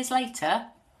 3 years later,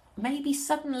 maybe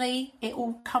suddenly it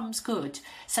all comes good.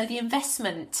 So the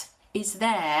investment is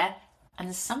there,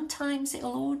 and sometimes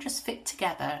it'll all just fit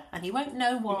together, and you won't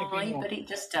know why, but it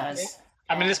just does.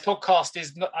 I mean, this podcast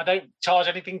is not, I don't charge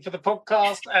anything for the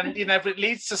podcast, and, but it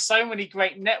leads to so many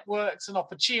great networks and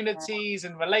opportunities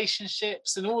and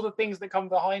relationships and all the things that come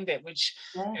behind it, which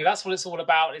that's what it's all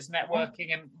about, is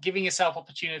networking and giving yourself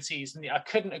opportunities. And I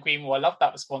couldn't agree more. I love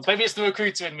that response. Maybe it's the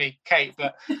recruiter in me, Kate,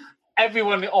 but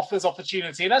everyone offers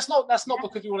opportunity. And that's not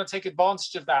because you want to take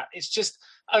advantage of that. It's just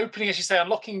opening, as you say,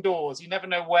 unlocking doors. You never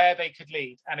know where they could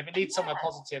lead, and if it leads somewhere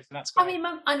positive, then that's great. I mean,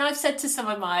 and I've said to some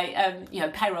of my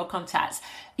payroll contacts,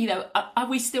 are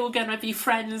we still going to be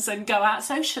friends and go out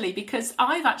socially? Because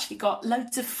I've actually got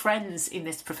loads of friends in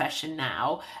this profession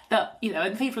now that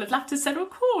and people have laughed and said, of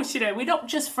course, we're not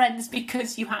just friends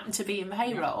because you happen to be in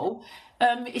payroll.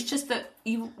 It's just that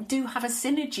you do have a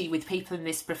synergy with people in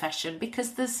this profession,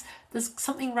 because there's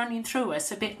something running through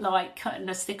us, a bit like cutting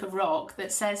a stick of rock,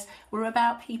 that says we're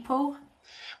about people.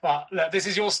 Well, look, this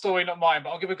is your story, not mine, but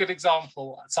I'll give a good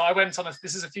example. So I went on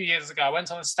this is a few years ago, I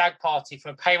went on a stag party for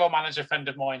a payroll manager friend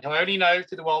of mine who I only know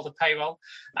through the world of payroll.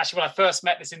 Actually, when I first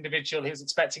met this individual, he was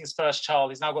expecting his first child.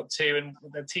 He's now got 2 and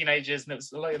they're teenagers, and it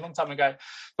was a long time ago.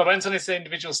 But I went on this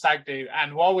individual stag do,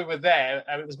 and while we were there,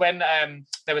 it was when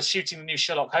they were shooting the new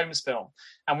Sherlock Holmes film.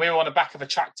 And we were on the back of a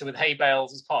tractor with hay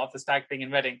bales as part of the stag thing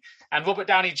in Reading. And Robert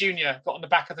Downey Jr. got on the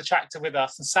back of the tractor with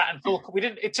us and sat in full.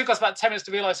 It took us about 10 minutes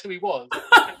to realise who he was.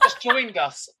 And just joined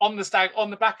us on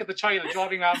the back of the trailer,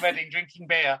 driving around Reading, drinking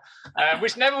beer,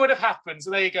 which never would have happened. So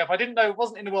there you go. If I didn't know, it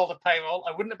wasn't in the world of payroll,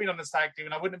 I wouldn't have been on the stag do,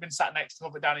 and I wouldn't have been sat next to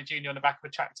Robert Downey Jr. on the back of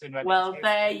a tractor in Reading. Well,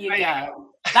 there you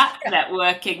go. That's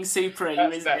networking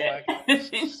supreme, isn't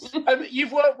it?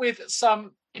 You've worked with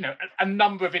some a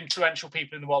number of influential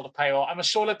people in the world of payroll. I'm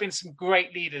sure there have been some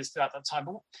great leaders throughout that time.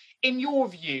 But in your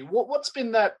view, what's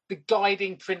been the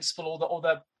guiding principle or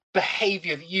the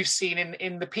behavior that you've seen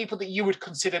in the people that you would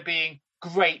consider being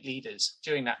great leaders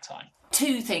during that time?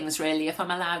 Two things, really, if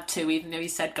I'm allowed to, even though you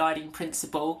said guiding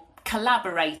principle.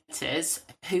 Collaborators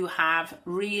who have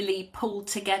really pulled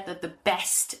together the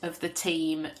best of the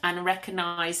team and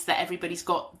recognise that everybody's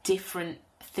got different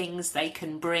things they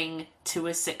can bring to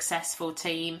a successful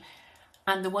team,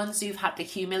 and the ones who've had the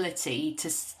humility to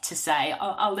say,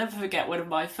 I'll never forget one of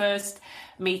my first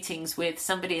meetings with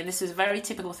somebody, and this was a very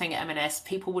typical thing at M&S.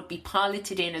 People would be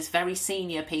piloted in as very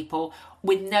senior people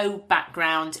with no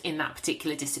background in that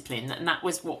particular discipline, and that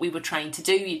was what we were trained to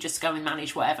do. You just go and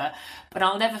manage whatever. But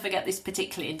I'll never forget this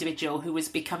particular individual who was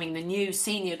becoming the new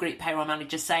senior group payroll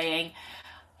manager saying,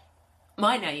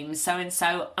 my name's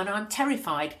so-and-so, and I'm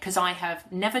terrified because I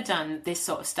have never done this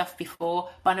sort of stuff before,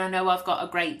 but I know I've got a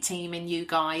great team in you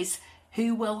guys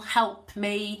who will help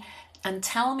me and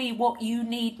tell me what you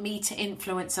need me to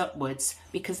influence upwards,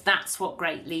 because that's what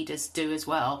great leaders do as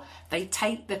well. They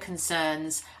take the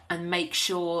concerns and make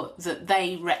sure that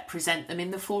they represent them in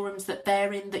the forums that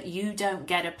they're in, that you don't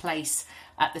get a place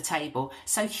at the table.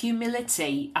 So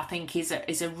humility, I think, is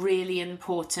a really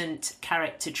important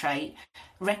character trait.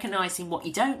 Recognising what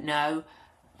you don't know,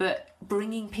 but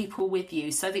bringing people with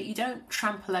you so that you don't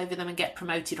trample over them and get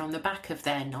promoted on the back of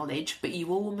their knowledge, but you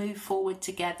all move forward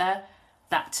together.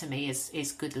 That, to me,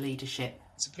 is good leadership.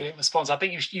 It's a brilliant response. I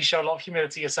think you show a lot of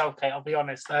humility yourself, Kate, I'll be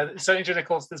honest. Certainly during the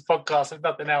course of this podcast, if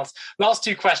nothing else. Last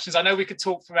two questions. I know we could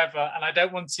talk forever, and I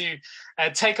don't want to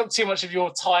take up too much of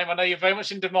your time. I know you're very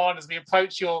much in demand as we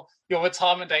approach your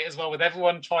retirement date as well, with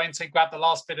everyone trying to grab the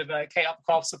last bit of Kate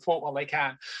Upcraft support while they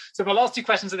can. So my last two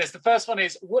questions are this. The first one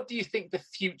is, what do you think the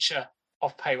future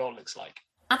of payroll looks like?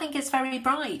 I think it's very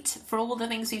bright for all the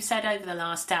things we've said over the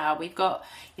last hour. We've got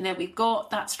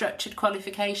that structured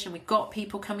qualification. We've got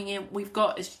people coming in. We've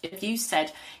got, as you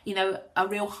said, a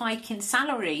real hike in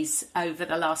salaries over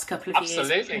the last couple of years.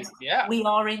 Absolutely, yeah. We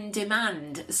are in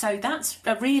demand. So that's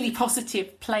a really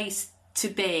positive place to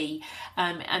be.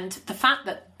 And the fact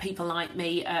that people like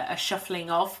me are shuffling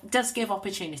off does give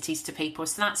opportunities to people.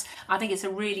 So I think it's a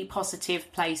really positive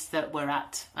place that we're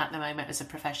at the moment as a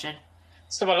profession.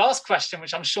 So my last question,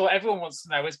 which I'm sure everyone wants to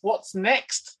know, is what's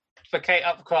next for Kate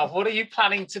Upcraft? What are you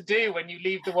planning to do when you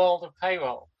leave the world of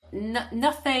payroll?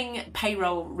 Nothing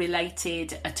payroll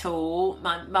related at all.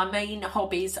 My main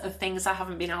hobbies are things I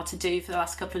haven't been able to do for the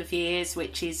last couple of years,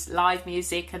 which is live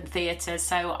music and theatre.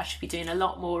 So I should be doing a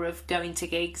lot more of going to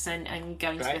gigs and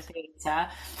going to the theatre.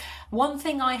 One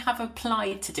thing I have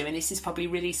applied to do, and this is probably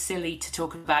really silly to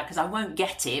talk about because I won't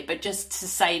get it, but just to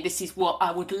say this is what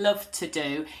I would love to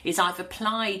do, is I've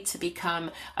applied to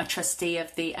become a trustee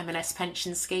of the M&S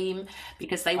pension scheme,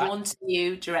 because they want a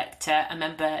new director, a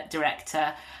member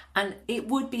director, and it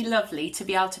would be lovely to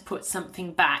be able to put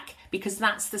something back, because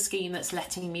that's the scheme that's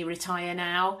letting me retire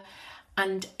now.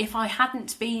 And if I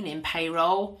hadn't been in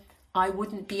payroll, I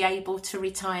wouldn't be able to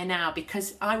retire now,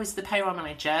 because I was the payroll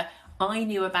manager. I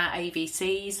knew about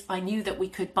AVCs. I knew that we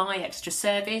could buy extra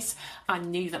service. I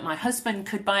knew that my husband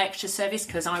could buy extra service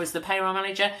because I was the payroll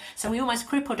manager. So we almost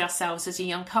crippled ourselves as a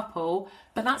young couple.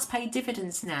 But that's paid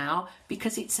dividends now,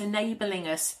 because it's enabling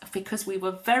us, because we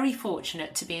were very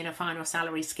fortunate to be in a final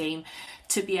salary scheme,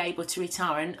 to be able to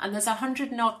retire. And there's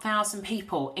 100,000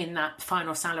 people in that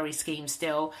final salary scheme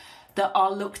still that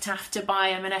are looked after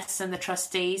by M&S and the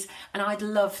trustees, and I'd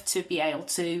love to be able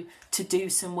to do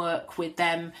some work with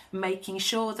them, making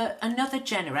sure that another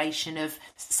generation of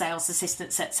sales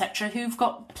assistants, etc., who've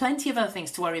got plenty of other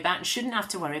things to worry about and shouldn't have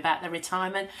to worry about their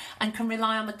retirement, and can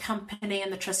rely on the company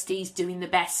and the trustees doing the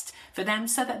best for them,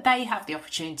 so that they have the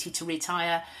opportunity to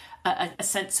retire at a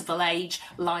sensible age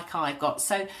like I got.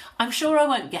 So I'm sure I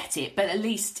won't get it, but at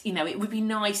least, it would be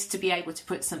nice to be able to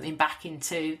put something back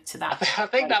into that. I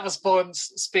think that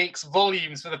response speaks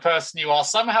volumes for the person you are.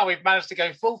 Somehow we've managed to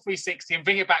go full 360 and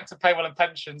bring it back to payroll and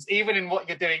pensions, even in what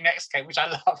you're doing next, Kate, which I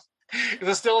love.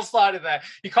 There's still started there.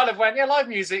 You kind of went, live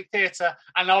music, theatre,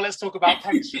 and now let's talk about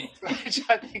pensions, which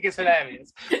I think is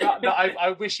hilarious. But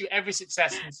I wish you every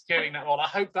success in securing that role. I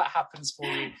hope that happens for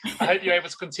you. I hope you're able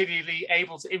to continually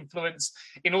influence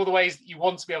in all the ways that you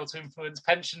want to be able to influence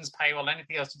pensions, payroll,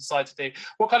 anything else you decide to do.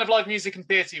 What kind of live music and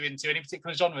theatre are you into? Any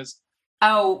particular genres?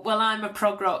 Oh, well, I'm a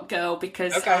prog rock girl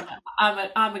because Okay.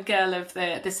 I'm a girl of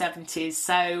the 70s.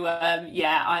 So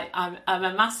yeah, I'm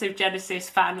a massive Genesis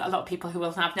fan. A lot of people who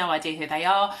will have no idea who they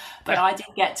are, but I did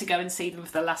get to go and see them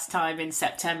for the last time in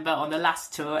September on the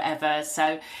last tour ever.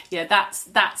 So yeah,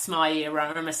 that's my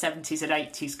era. I'm a 70s and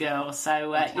 80s girl.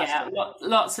 So yeah,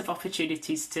 lots of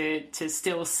opportunities to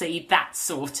still see that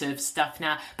sort of stuff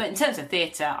now. But in terms of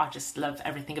theatre, I just love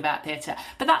everything about theatre.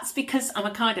 But that's because I'm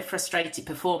a kind of frustrated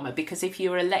performer, because if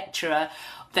you're a lecturer,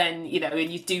 then, you know,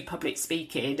 and you do public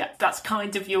speaking, that's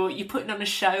kind of you're putting on a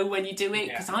show when you do it,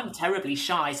 because I'm terribly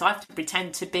shy, so I have to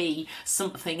pretend to be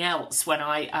something else when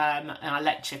I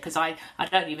lecture, because I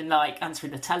don't even like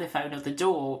answering the telephone or the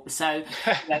door. So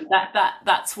you know,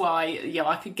 that's why, you know,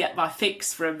 I could get my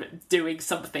fix from doing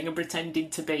something and pretending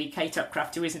to be Kate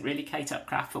Upcraft, who isn't really Kate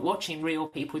Upcraft, but watching real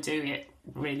people do it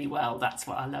really well, that's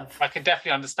what I love. I can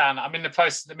definitely understand. I'm in the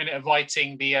process at the minute of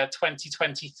writing the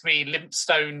 2023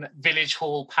 Limpstone Village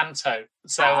Hall Panto.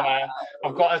 So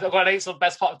I've got a sort of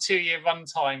best part of 2-year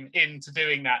runtime into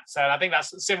doing that. So I think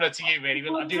that's similar to you, really.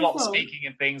 I do a lot of speaking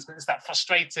and things, but it's that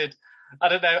frustrated, I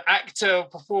don't know, actor or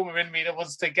performer in me that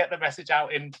wants to get the message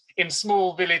out in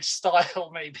small village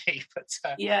style, maybe. But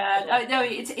yeah, no,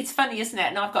 it's funny, isn't it?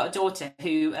 And I've got a daughter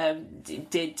who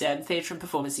did theatre and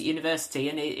performance at university,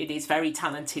 and it is very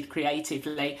talented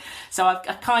creatively. So I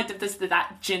kind of, there's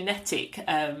that genetic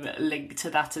link to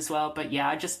that as well. But yeah,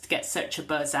 I just get such a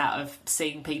buzz out of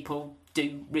seeing people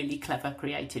do really clever,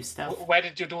 creative stuff. Where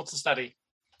did your daughter study?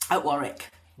 At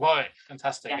Warwick. Warwick,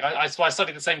 fantastic. Yeah. I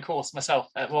studied the same course myself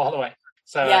at Royal Holloway.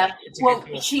 So yeah, well,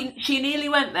 she nearly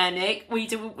went there, Nick.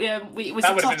 It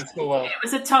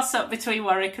was a toss up between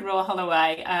Warwick and Royal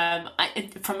Holloway.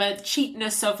 From a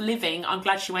cheapness of living, I'm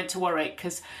glad she went to Warwick,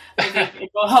 because living in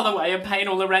Royal Holloway and paying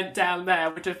all the rent down there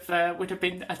would have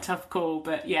been a tough call.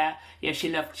 But yeah, she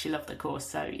loved the course.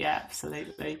 So yeah,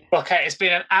 absolutely. Okay, it's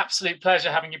been an absolute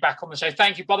pleasure having you back on the show.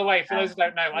 Thank you. By the way, for those who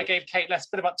don't know, I gave Kate less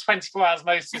than about 24 hours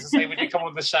notice to say, would you come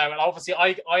on the show? And obviously,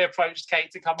 I approached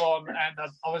Kate to come on,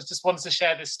 and I was just wanted to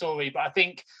share this story. But I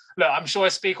think, look, I'm sure I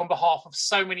speak on behalf of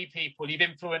so many people. You've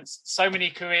influenced so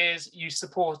many careers. You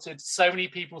supported so many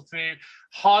people through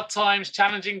hard times,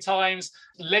 challenging times,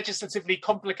 legislatively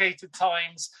complicated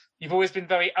times. You've always been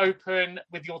very open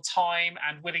with your time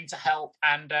and willing to help.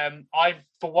 And I,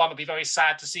 for one, will be very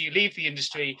sad to see you leave the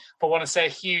industry, but I want to say a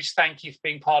huge thank you for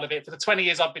being part of it. For the 20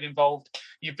 years I've been involved,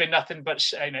 you've been nothing but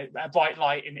a bright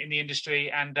light in the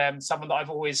industry, and someone that I've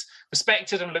always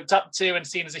respected and looked up to and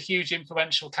seen as a huge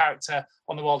influential character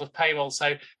on the world of payroll.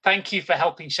 So thank you for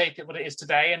helping shape it what it is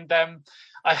today. And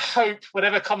I hope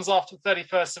whatever comes after the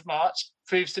 31st of March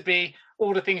proves to be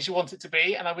all the things you want it to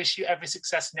be, and I wish you every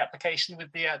success in the application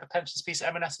with the pensions piece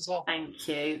at M&S as well. Thank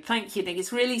you, Nick.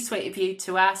 It's really sweet of you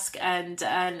to ask, and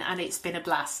it's been a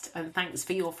blast. And thanks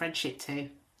for your friendship too.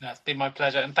 It's been my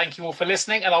pleasure, and thank you all for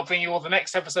listening. And I'll bring you all the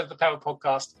next episode of the Payroll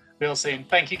Podcast real soon.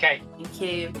 Thank you, Kate. Thank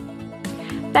you.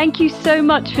 Thank you so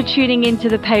much for tuning into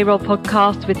the Payroll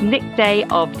Podcast with Nick Day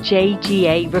of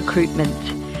JGA Recruitment.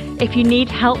 If you need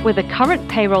help with a current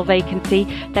payroll vacancy,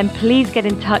 then please get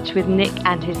in touch with Nick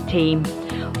and his team.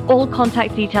 All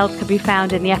contact details can be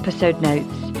found in the episode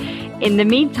notes. In the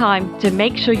meantime, to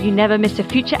make sure you never miss a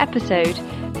future episode,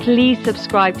 please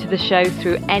subscribe to the show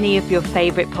through any of your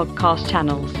favourite podcast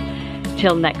channels.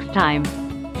 Till next time.